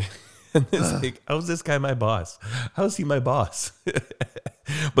 And it's like, how's this guy my boss? How's he my boss?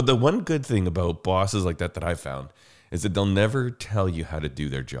 But the one good thing about bosses like that I found is that they'll never tell you how to do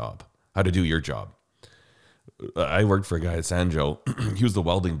their job, how to do your job. I worked for a guy at Sanjo. He was the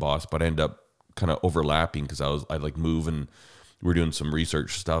welding boss, but I ended up kind of overlapping because I like move and we were doing some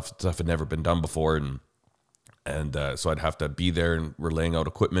research stuff had never been done before. And so I'd have to be there and we're laying out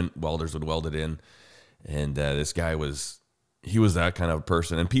equipment. Welders would weld it in. And this guy he was that kind of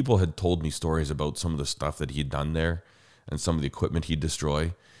person. And people had told me stories about some of the stuff that he'd done there and some of the equipment he'd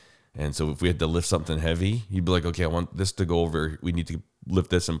destroy. And so if we had to lift something heavy, he'd be like, okay, I want this to go over. We need to lift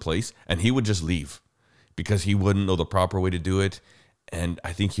this in place. And he would just leave because he wouldn't know the proper way to do it. And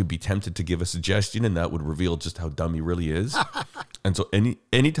I think he'd be tempted to give a suggestion and that would reveal just how dumb he really is. And so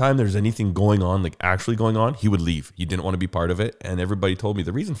anytime there's anything going on, like actually going on, he would leave. He didn't want to be part of it. And everybody told me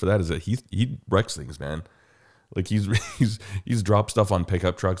the reason for that is that he wrecks things, man. Like he's dropped stuff on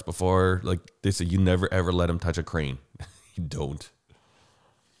pickup trucks before. Like they say, you never ever let him touch a crane. You don't.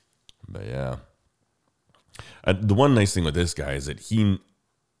 But yeah. The one nice thing with this guy is that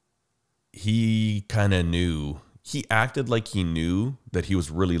he kind of knew. He acted like he knew that he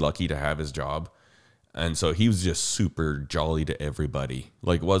was really lucky to have his job. And so he was just super jolly to everybody.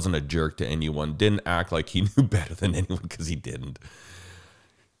 Like wasn't a jerk to anyone. Didn't act like he knew better than anyone because he didn't.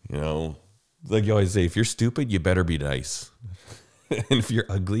 Like you always say, if you're stupid, you better be nice. And if you're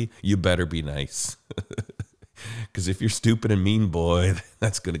ugly, you better be nice. Because if you're stupid and mean, boy,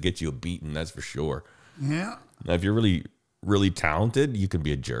 that's going to get you a beating. That's for sure. Yeah. Now, if you're really, really talented, you can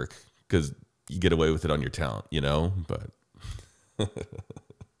be a jerk because you get away with it on your talent, But what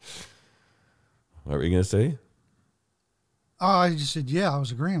were you going to say? Oh, I just said, yeah, I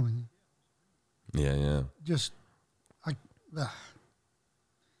was agreeing with you. Yeah. Just,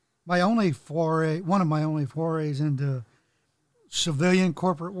 one of my only forays into civilian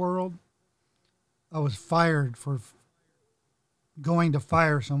corporate world, I was fired for going to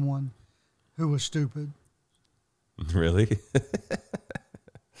fire someone who was stupid. Really?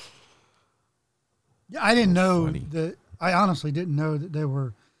 Yeah, I didn't know that. I honestly didn't know that they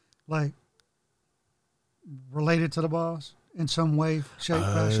were like related to the boss in some way, shape,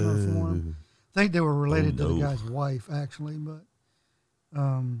 fashion, or form. I think they were related to the guy's wife, actually, but.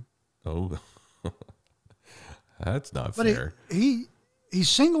 That's not fair. He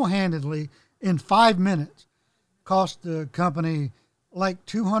single-handedly in 5 minutes cost the company like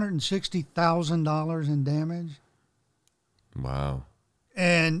 $260,000 in damage. Wow.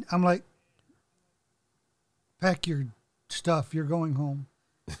 And I'm like, pack your stuff. You're going home.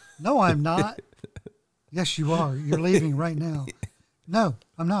 No, I'm not. Yes, you are. You're leaving right now. No,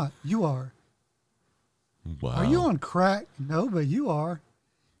 I'm not. You are. Wow. Are you on crack? No, but you are.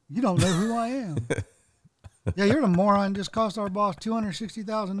 You don't know who I am. Yeah, you're the moron. Just cost our boss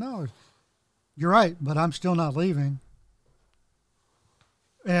 $260,000. You're right, but I'm still not leaving.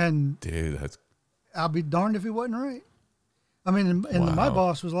 And dude, I'll be darned if he wasn't right. I mean, and my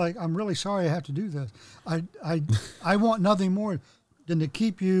boss was like, "I'm really sorry I have to do this. I want nothing more than to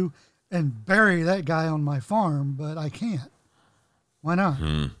keep you and bury that guy on my farm, but I can't. Why not?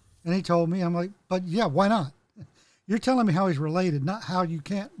 And he told me, I'm like, but yeah, why not? You're telling me how he's related, not how you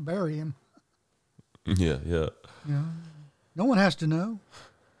can't bury him. Yeah. You know, no one has to know.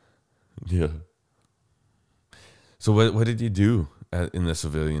 Yeah. So what did you do in the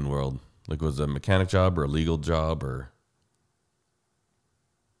civilian world? Like, was it a mechanic job or a legal job or?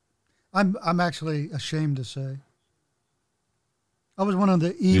 I'm actually ashamed to say I was one of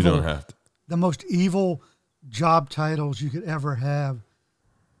the You evil, don't have to. the most evil job titles you could ever have.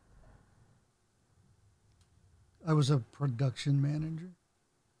 I was a production manager.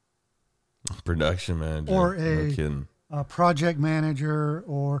 Production manager. Or No kidding. a project manager,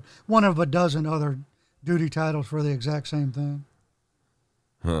 or one of a dozen other duty titles for the exact same thing.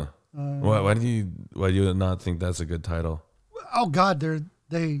 Huh. Why do you not think that's a good title? Oh God,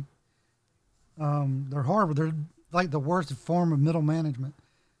 they're horrible. They're like the worst form of middle management.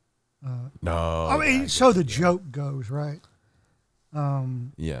 No. I mean, so the joke goes, right?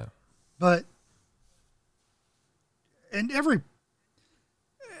 Yeah. But and every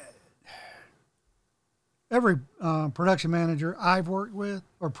production manager I've worked with,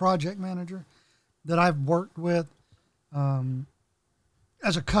 or project manager that I've worked with,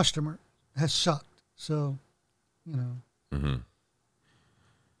 as a customer, has sucked. So, you know. Mm-hmm.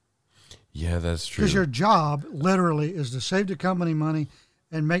 Yeah, that's true. Because your job literally is to save the company money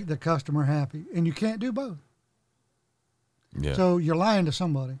and make the customer happy, and you can't do both. Yeah. So you're lying to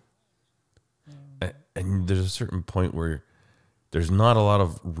somebody. And there's a certain point where there's not a lot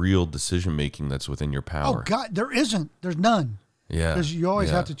of real decision making that's within your power. Oh God, there isn't. There's none. Yeah. Because you always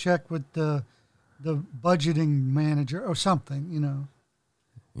have to check with the budgeting manager or something, you know.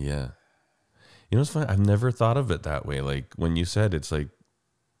 Yeah. You know what's funny? I've never thought of it that way. Like when you said it's like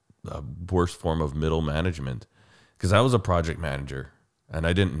a worst form of middle management. Because I was a project manager and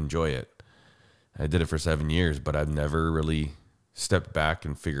I didn't enjoy it. I did it for 7 years, but I've never really stepped back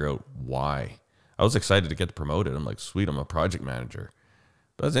and figure out why. I was excited to get promoted. I'm like, sweet, I'm a project manager.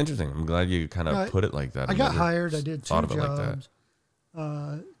 But that's interesting. I'm glad you kind of put it like that. I got hired. I did 2 jobs.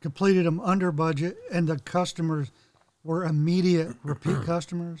 Completed them under budget, and the customers were immediate repeat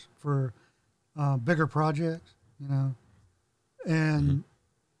customers for bigger projects, you know. And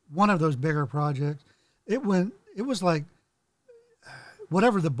one of those bigger projects, it was like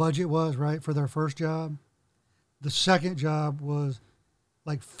whatever the budget was, right, for their first job. The second job was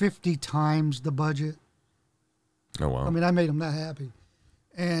like 50 times the budget. Oh, wow. I mean, I made them that happy,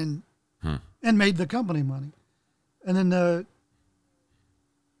 and made the company money. And then the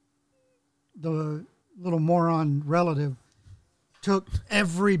little moron relative took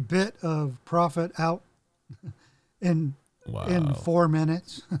every bit of profit out in 4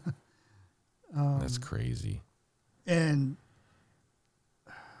 minutes. That's crazy. And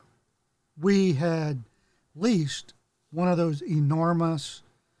we had leased one of those enormous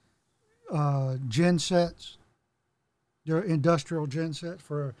gen sets, their industrial gen set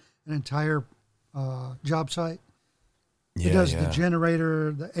for an entire job site. Yeah, It does the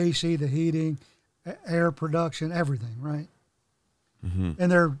generator, the AC, the heating, air production, everything, right? Mm-hmm.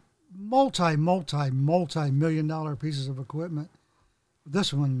 And they're multi-million dollar pieces of equipment.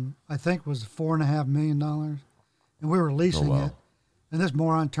 This one, I think, was $4.5 million, and we were leasing it. And this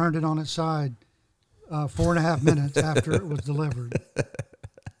moron turned it on its side 4.5 minutes after it was delivered.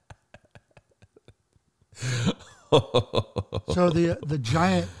 So the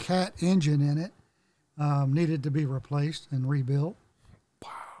giant cat engine in it needed to be replaced and rebuilt.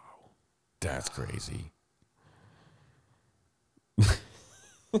 Wow, that's crazy.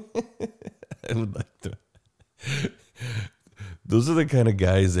 I would like to. Those are the kind of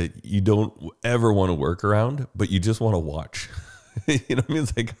guys that you don't ever want to work around, but you just want to watch. You know what I mean?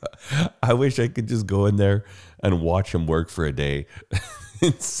 It's like, I wish I could just go in there and watch him work for a day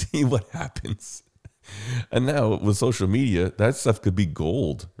and see what happens. And now with social media, that stuff could be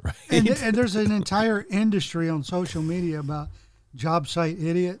gold, right? And there's an entire industry on social media about job site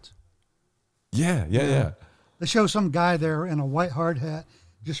idiots. Yeah. They show some guy there in a white hard hat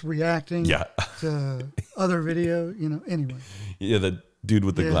just reacting to other video, you know, anyway. Yeah, the dude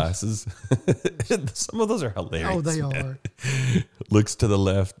with the glasses. Some of those are hilarious. Oh, they man. are. Looks to the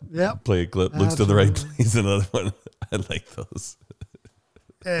left, play a clip. Looks to the right, plays another one. I like those.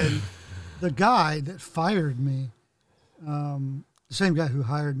 And the guy that fired me, the same guy who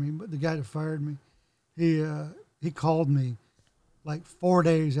hired me, but the guy that fired me, he called me like 4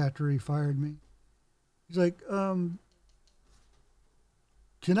 days after he fired me. He's like,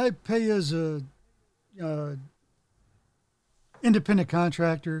 can I pay you as a independent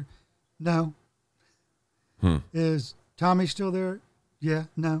contractor? No. Is Tommy still there? Yeah,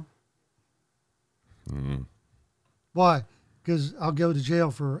 no. Mm. Why? Because I'll go to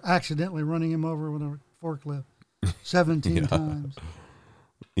jail for accidentally running him over with a forklift 17 times.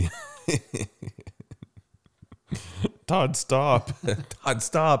 Todd, stop. Todd,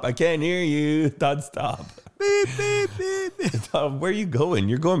 stop. I can't hear you. Todd, stop. Beep, beep, beep, beep. Todd, where are you going?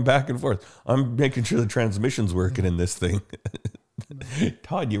 You're going back and forth. I'm making sure the transmission's working in this thing.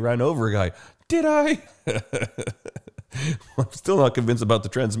 Todd, you ran over a guy. Did I? I'm still not convinced about the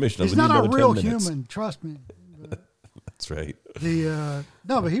transmission. He's not a real human, trust me. That's right. No,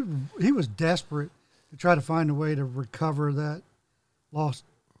 but he was desperate to try to find a way to recover that lost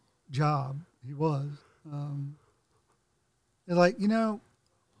job. He was. Like,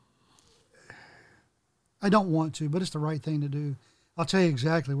 I don't want to, but it's the right thing to do. I'll tell you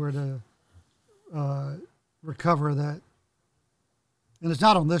exactly where to recover that. And it's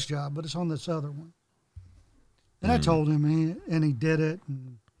not on this job, but it's on this other one. And I told him, and he did it.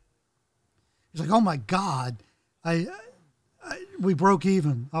 And he's like, "Oh my God, we broke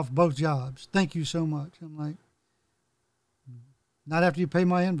even off both jobs. Thank you so much." I'm like, "Not after you pay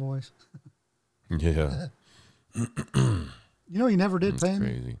my invoice." Yeah. He never did pay me.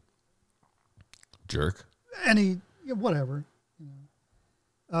 Crazy. Jerk. And whatever.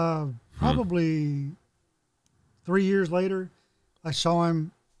 Probably 3 years later, I saw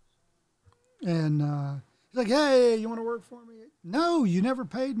him, and he's like, "Hey, you want to work for me?" "No, you never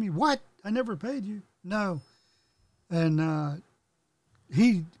paid me." "What? I never paid you." "No." And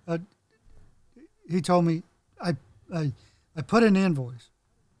he told me, I put an invoice.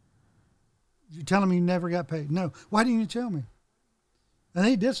 "You telling me you never got paid?" "No." "Why didn't you tell me?" And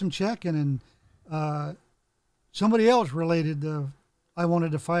he did some checking, and somebody else related to, I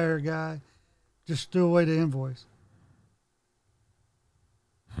wanted to fire a guy, just threw away the invoice.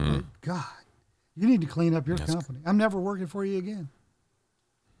 God, you need to clean up your company. I'm never working for you again.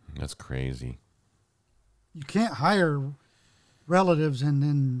 That's crazy. You can't hire relatives and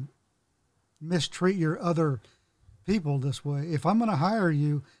then mistreat your other people this way. If I'm going to hire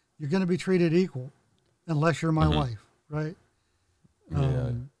you, you're going to be treated equal, unless you're my wife, right?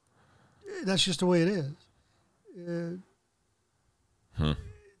 Yeah. That's just the way it is.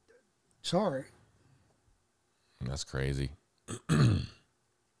 Sorry. That's crazy.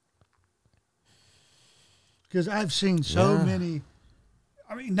 Because I've seen so many,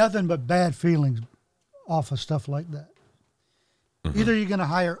 nothing but bad feelings off of stuff like that. Either you're going to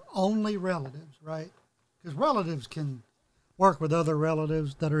hire only relatives, right? Because relatives can work with other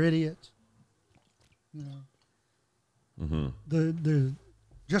relatives that are idiots. The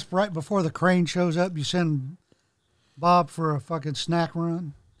just right before the crane shows up, you send Bob for a fucking snack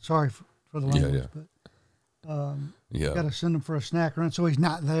run. Sorry for the language, but you got to send him for a snack run so he's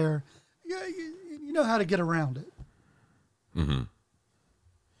not there. Yeah, you know how to get around it.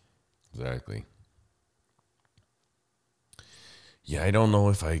 Exactly. Yeah, I don't know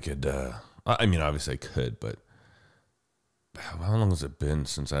if I could. Obviously I could, but how long has it been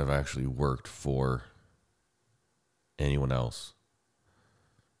since I've actually worked for anyone else?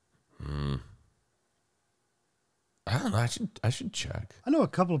 I don't know. I should check. I know a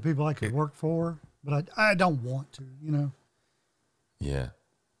couple of people I could work for, but I don't want to. Yeah.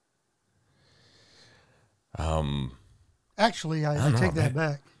 Actually, I take that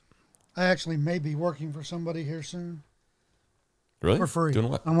back. I actually may be working for somebody here soon. Really? For free. Doing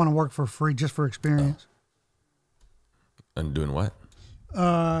what? I want to work for free just for experience. And doing what?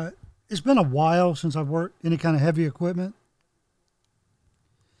 It's been a while since I've worked any kind of heavy equipment.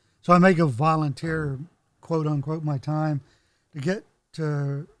 So I may go volunteer, quote unquote, my time to get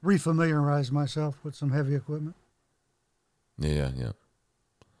to refamiliarize myself with some heavy equipment. Yeah.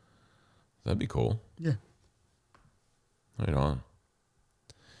 That'd be cool. Yeah. Right on.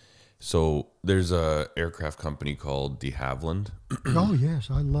 So there's a aircraft company called de Havilland. Oh, yes.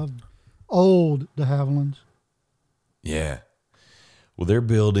 I love old de Havillands. Yeah. Well, they're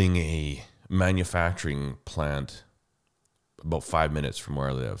building a manufacturing plant about 5 minutes from where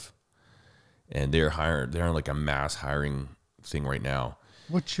I live. And they're on like a mass hiring thing right now.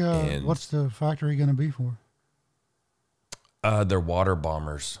 What's the factory going to be for? They're water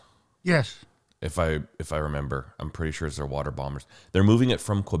bombers. Yes. If I remember, I'm pretty sure it's their water bombers. They're moving it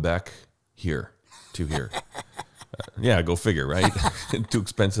from Quebec here to here. Yeah, go figure, right? Too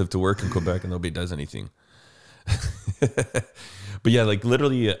expensive to work in Quebec and nobody does anything. But yeah, like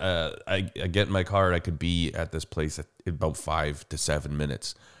literally, I get in my car and I could be at this place in about 5 to 7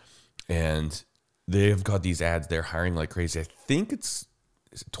 minutes. And they've got these ads. They're hiring like crazy. I think it's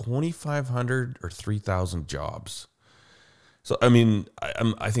 2,500 or 3,000 jobs. So I mean,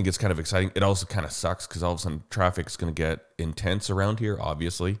 I think it's kind of exciting. It also kind of sucks because all of a sudden traffic's going to get intense around here.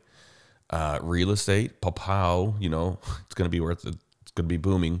 Obviously, real estate, pow, it's going to be worth it. It's going to be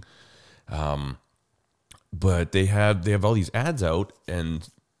booming. But they have all these ads out, and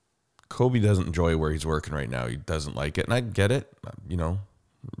Kobe doesn't enjoy where he's working right now. He doesn't like it, and I get it.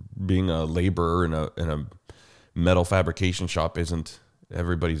 Being a laborer in a metal fabrication shop isn't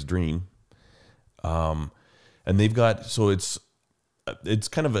everybody's dream. And they've got, so it's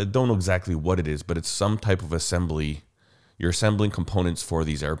kind of, I don't know exactly what it is, but it's some type of assembly. You're assembling components for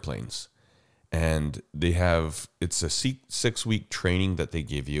these airplanes. And it's a 6-week training that they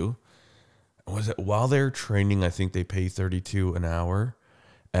give you. Was it while they're training? I think they pay $32 an hour.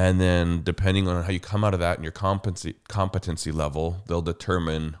 And then depending on how you come out of that and your competency level, they'll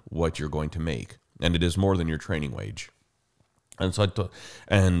determine what you're going to make. And it is more than your training wage. And so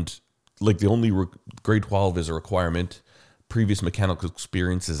like the only grade 12 is a requirement. Previous mechanical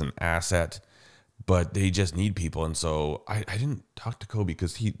experience is an asset, but they just need people. And so I didn't talk to Kobe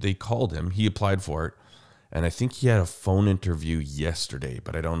because they called him. He applied for it. And I think he had a phone interview yesterday,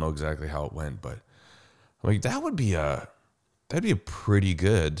 but I don't know exactly how it went. But I'm like, that'd be a pretty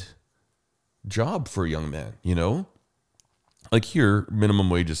good job for a young man, Like here, minimum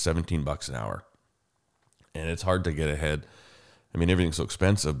wage is $17 an hour. And it's hard to get ahead. I mean, everything's so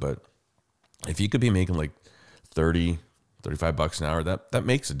expensive, but if you could be making like $35 an hour, that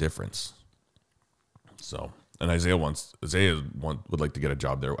makes a difference. So, and Isaiah would like to get a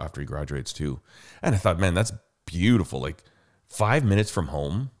job there after he graduates too. And I thought, man, that's beautiful. Like 5 minutes from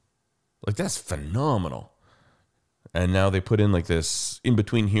home, like that's phenomenal. And now they put in like this in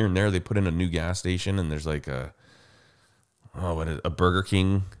between here and there. They put in a new gas station, and there's like a Burger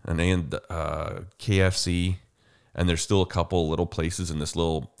King, an KFC. And there's still a couple little places in this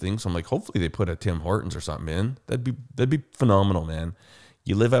little thing. So I'm like, hopefully they put a Tim Hortons or something in. That'd be phenomenal, man.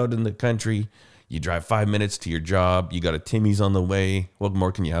 You live out in the country. You drive 5 minutes to your job. You got a Timmy's on the way. What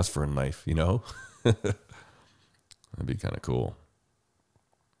more can you ask for in life, That'd be kind of cool.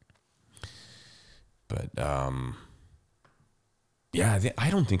 But, yeah, I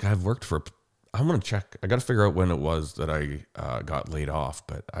don't think I've worked for... I want to check. I got to figure out when it was that I got laid off.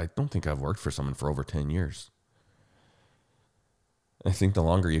 But I don't think I've worked for someone for over 10 years. I think the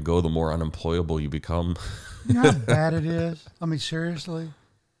longer you go, the more unemployable you become. You know how bad it is? I mean, seriously,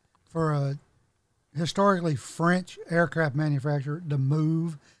 for a historically French aircraft manufacturer to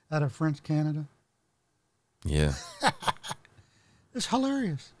move out of French Canada. Yeah. It's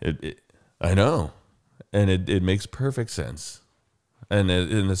hilarious. I know. And it makes perfect sense. And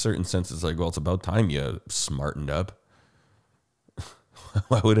in a certain sense, it's like, well, it's about time you smartened up.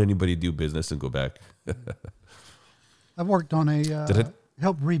 Why would anybody do business and go back? I worked on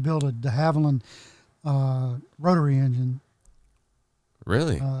helped rebuild a de Havilland rotary engine.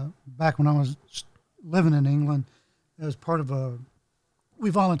 Really? Back when I was living in England, as part of we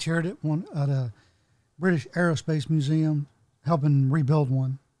volunteered at a British Aerospace Museum, helping rebuild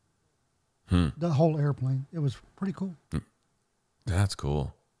one. The whole airplane. It was pretty cool. That's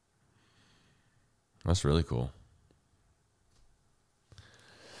cool. That's really cool.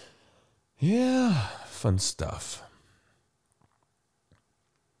 Yeah, fun stuff.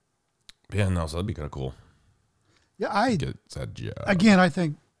 Yeah, no, so that'd be kind of cool. Yeah, I get that job. Again, I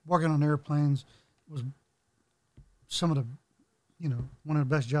think working on airplanes was some of the, one of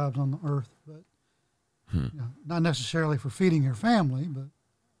the best jobs on the earth. But not necessarily for feeding your family, but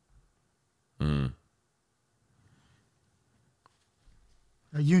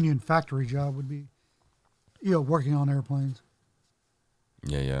a union factory job would be, working on airplanes.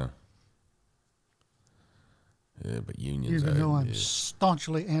 Yeah, but unions. Even though I'm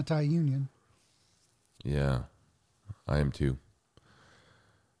staunchly anti-union. Yeah, I am too.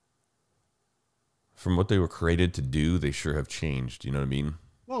 From what they were created to do, they sure have changed. You know what I mean?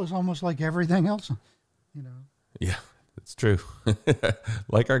 Well, it's almost like everything else, Yeah, that's true.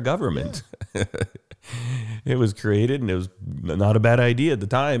 Like our government. Yeah. It was created, and it was not a bad idea at the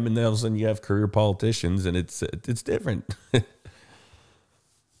time. And then all of a sudden, you have career politicians, and it's different.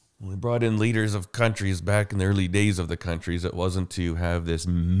 When we brought in leaders of countries back in the early days of the countries, it wasn't to have this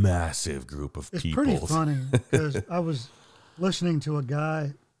massive group of people. It's pretty funny because I was listening to a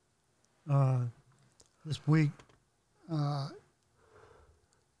guy this week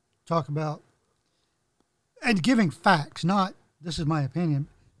talk about and giving facts, not this is my opinion,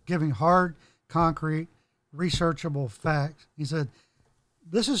 giving hard, concrete, researchable facts. He said,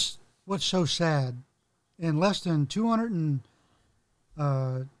 this is what's so sad. In less than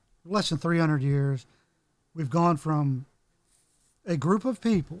 300 years, we've gone from a group of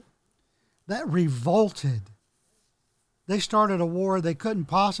people that revolted they started a war they couldn't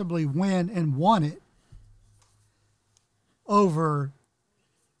possibly win and won it over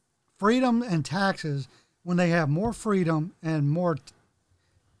freedom and taxes when they have more freedom and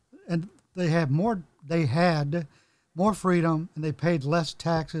they had more freedom and they paid less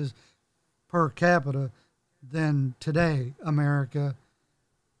taxes per capita than today, America.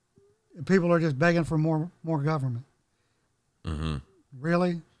 People are just begging for more government. Mm-hmm.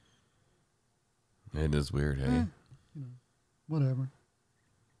 Really? It is weird, hey? Whatever.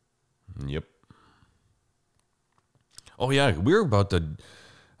 Yep. Oh yeah, we're about to.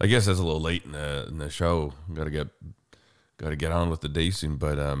 I guess that's a little late in the show. Got to get on with the day soon.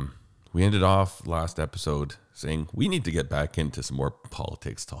 But we ended off last episode saying we need to get back into some more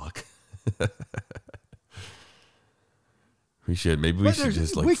politics talk. We should. Maybe we should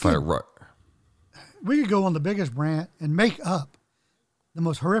just fire. We could go on the biggest rant and make up the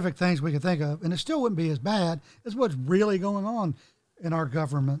most horrific things we could think of, and it still wouldn't be as bad as what's really going on in our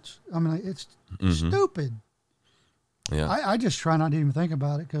governments. I mean, it's stupid. Yeah. I just try not to even think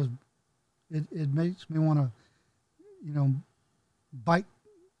about it because it makes me want to, bite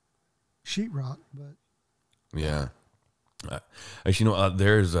sheetrock. But yeah. Actually,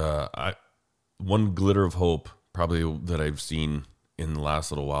 there's one glitter of hope probably that I've seen in the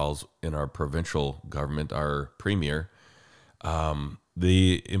last little whiles in our provincial government. Our premier,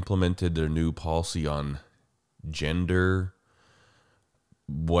 they implemented their new policy on gender,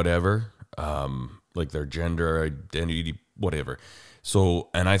 whatever, like their gender identity, whatever. So,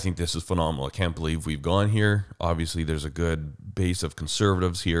 and I think this is phenomenal. I can't believe we've gone here. Obviously, there's a good base of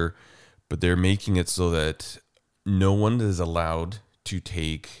conservatives here, but they're making it so that no one is allowed to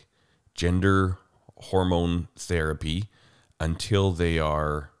take gender hormone therapy until they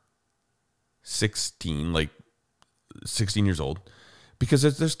are 16, like 16 years old. Because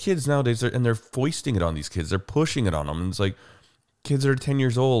there's kids nowadays, and they're foisting it on these kids. They're pushing it on them. And it's like kids that are 10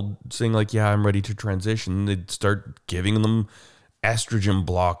 years old saying like, yeah, I'm ready to transition. They'd start giving them estrogen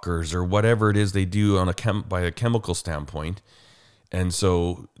blockers or whatever it is they do on by a chemical standpoint. And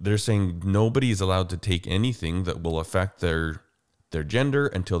so they're saying nobody is allowed to take anything that will affect their gender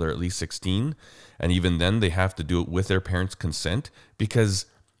until they're at least 16. And even then they have to do it with their parents' consent, because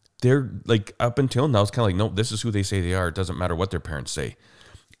they're like, up until now, it's kind of like, no, this is who they say they are. It doesn't matter what their parents say.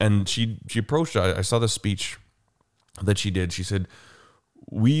 And she approached, I saw the speech that she did. She said,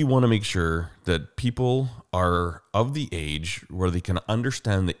 we want to make sure that people are of the age where they can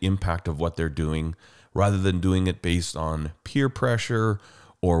understand the impact of what they're doing, rather than doing it based on peer pressure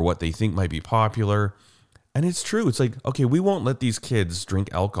or what they think might be popular. And it's true. It's like, okay, we won't let these kids drink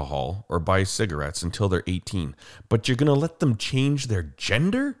alcohol or buy cigarettes until they're 18, but you're going to let them change their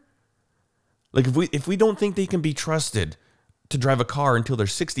gender? Like if we don't think they can be trusted to drive a car until they're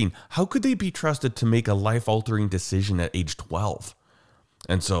 16, how could they be trusted to make a life-altering decision at age 12?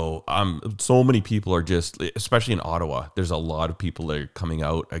 And so so many people are just, especially in Ottawa, there's a lot of people that are coming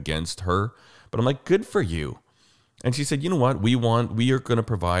out against her. But I'm like, good for you. And she said, you know what? We are going to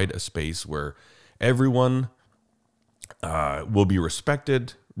provide a space where everyone will be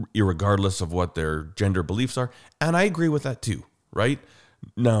respected, regardless of what their gender beliefs are. And I agree with that too, right?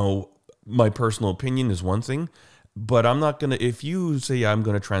 Now, my personal opinion is one thing, but I'm not going to, if you say I'm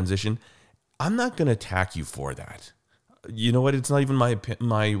going to transition, I'm not going to attack you for that. You know what? It's not even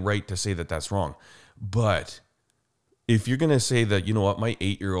my right to say that that's wrong. But if you're going to say that, you know what, my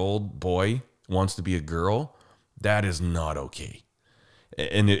 8-year-old boy wants to be a girl, that is not okay.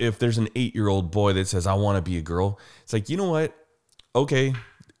 And if there's an 8-year-old boy that says, I want to be a girl, it's like, you know what? Okay,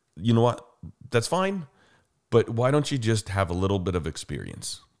 you know what? That's fine. But why don't you just have a little bit of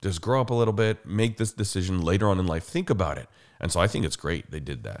experience? Just grow up a little bit, make this decision later on in life, think about it. And so I think it's great they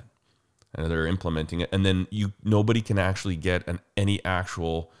did that. And they're implementing it. And then nobody can actually get any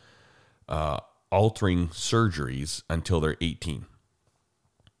actual altering surgeries until they're 18.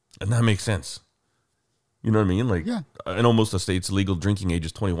 And that makes sense. You know what I mean? Like, yeah. In almost the states, legal drinking age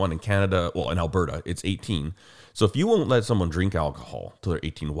is 21. In Canada, well, in Alberta, it's 18. So if you won't let someone drink alcohol till they're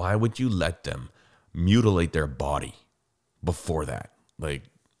 18, why would you let them mutilate their body before that? Like,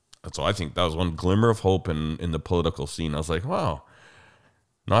 so I think that was one glimmer of hope in the political scene. I was like, wow,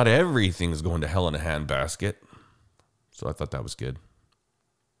 not everything's going to hell in a handbasket. So I thought that was good.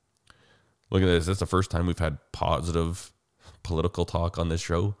 Look at this. That's the first time we've had positive political talk on this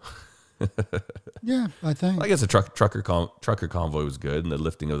show. Yeah, I think. I guess the trucker convoy was good, and the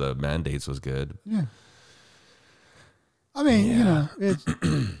lifting of the mandates was good. Yeah. I mean, it's,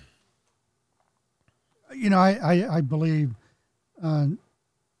 I believe,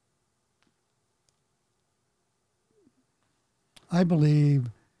 I believe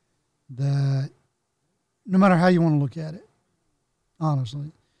that no matter how you want to look at it,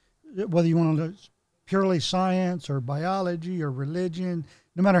 honestly, whether you want to look purely science or biology or religion,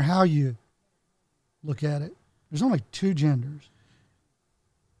 no matter how you look at it, there's only two genders,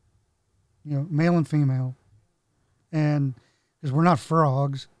 male and female. And because we're not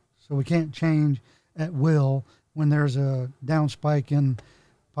frogs, so we can't change at will when there's a down spike in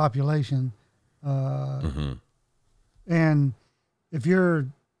population. And if you're,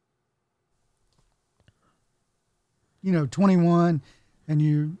 21 and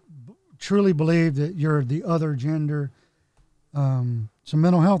you truly believe that you're the other gender, it's a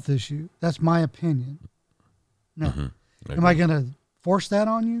mental health issue. That's my opinion. No. Am I going to force that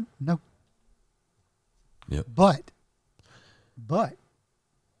on you? No. Yep. But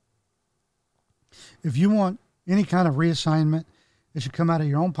if you want any kind of reassignment, it should come out of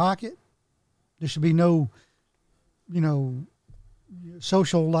your own pocket. There should be no,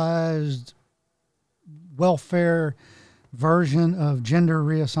 socialized welfare version of gender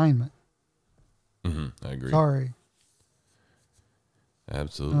reassignment. I agree. Sorry.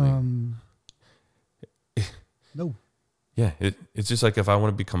 Absolutely. No. Yeah, it's just like if I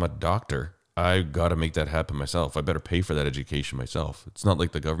want to become a doctor, I got to make that happen myself. I better pay for that education myself. It's not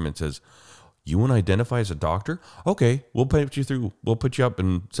like the government says, you want to identify as a doctor? Okay, we'll put you through. We'll put you up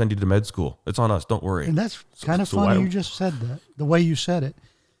and send you to med school. It's on us. Don't worry. And that's kind of funny you just said that, the way you said it.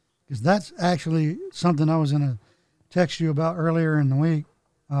 Because that's actually something I was going to text you about earlier in the week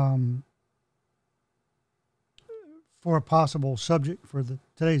for a possible subject for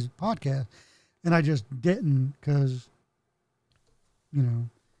today's podcast. And I just didn't because,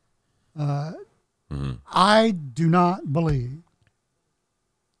 I do not believe,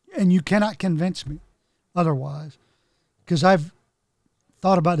 and you cannot convince me otherwise, because I've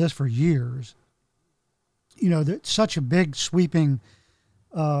thought about this for years. There's such a big sweeping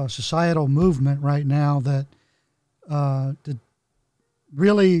societal movement right now that to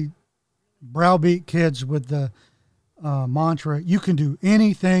really browbeat kids with the mantra, you can do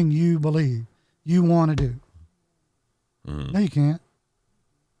anything you believe you want to do. No, you can't.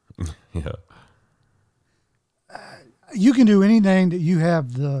 Yeah. You can do anything that you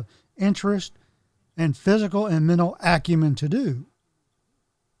have the interest and physical and mental acumen to do.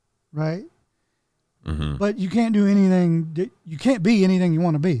 Right? But you can't do anything, you can't be anything you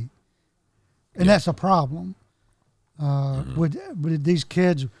want to be. And that's a problem. With these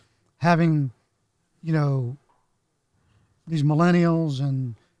kids having, these millennials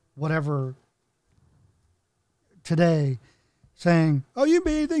and whatever today saying, oh, you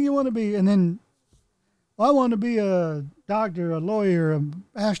be anything you want to be. And then, I want to be a doctor, a lawyer, an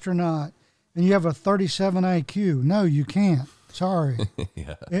astronaut. And you have a 37 IQ. No, you can't. Sorry.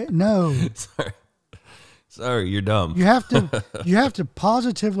 No. Sorry, you're dumb. You have to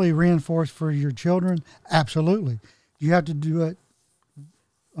positively reinforce for your children. Absolutely. You have to do it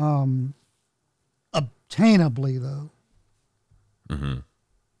obtainably, though. You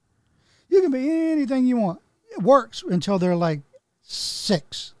can be anything you want. It works until they're like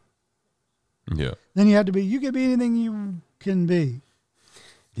 6. Yeah. Then you can be anything you can be.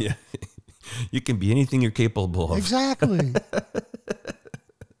 Yeah. You can be anything you're capable of. Exactly.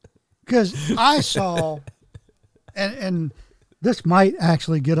 Because I saw, and this might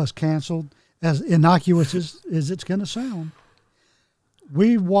actually get us canceled, as innocuous as it's going to sound.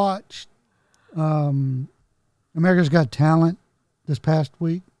 We watched America's Got Talent this past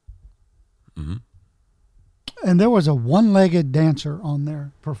week. And there was a one-legged dancer on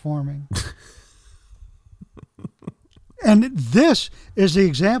there performing. And this is the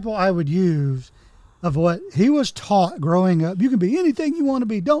example I would use of what he was taught growing up. You can be anything you want to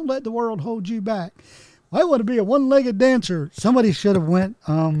be. Don't let the world hold you back. I want to be a one-legged dancer. Somebody should have went,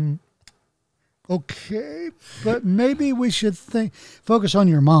 okay, but maybe we should focus on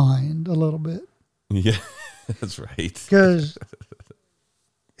your mind a little bit. Yeah, that's right. Because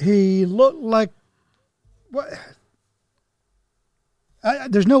he looked like, what?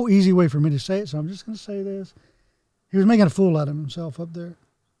 There's no easy way for me to say it, so I'm just going to say this. He was making a fool out of himself up there.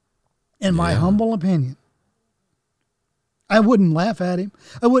 In my humble opinion. I wouldn't laugh at him.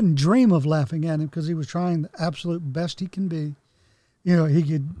 I wouldn't dream of laughing at him because he was trying the absolute best he can be. He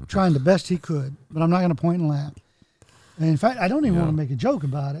could trying the best he could, but I'm not going to point and laugh. And in fact, I don't even want to make a joke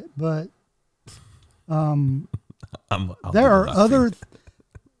about it, but there are other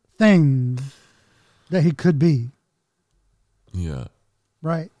things that he could be. Yeah.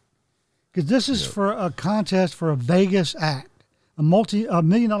 Right. Because this is for a contest for a Vegas act, a $1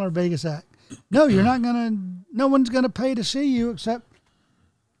 million Vegas act. No, you're not no one's going to pay to see you except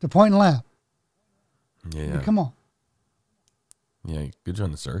to point and laugh. Yeah. I mean, come on. Yeah, you could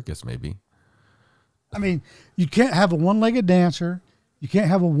join the circus maybe. I mean, you can't have a one-legged dancer. You can't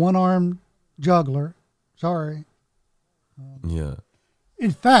have a one-armed juggler. Sorry. Yeah.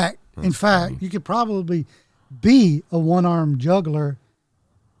 In fact, funny. you could probably be a one-armed juggler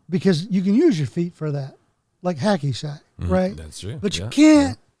because you can use your feet for that, like hacky sack, right? That's true. But you Yeah,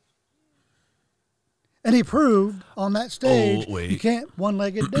 can't. And he proved on that stage, wait. you can't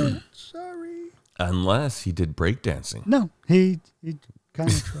one-legged dance. Sorry. Unless he did breakdancing. No, he kind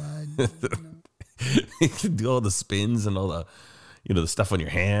of tried. He could do all the spins and all the, the stuff on your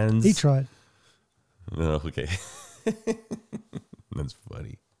hands. He tried. Oh, okay. That's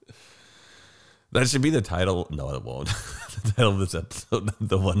funny. That should be the title. No, it won't. The title of this episode,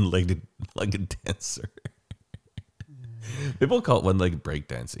 The One-Legged Dancer. People call it one-legged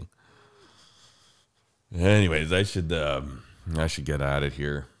breakdancing. Anyways, I should get out of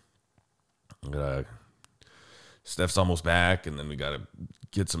here. Steph's almost back, and then we got to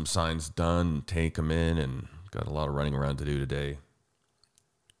get some signs done and take them in, and got a lot of running around to do today.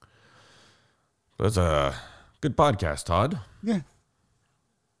 But it's a good podcast, Todd. Yeah,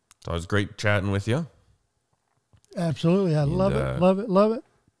 It's always great chatting with you. absolutely. I love it.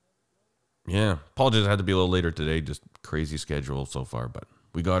 Yeah. Apologies, I had to be a little later today. Just crazy schedule so far, but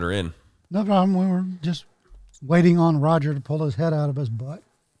we got her in. No problem. We were just waiting on Roger to pull his head out of his butt.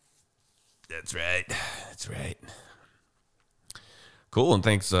 That's right. That's right. Cool, and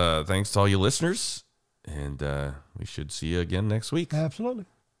thanks to all you listeners, and we should see you again next week. Absolutely.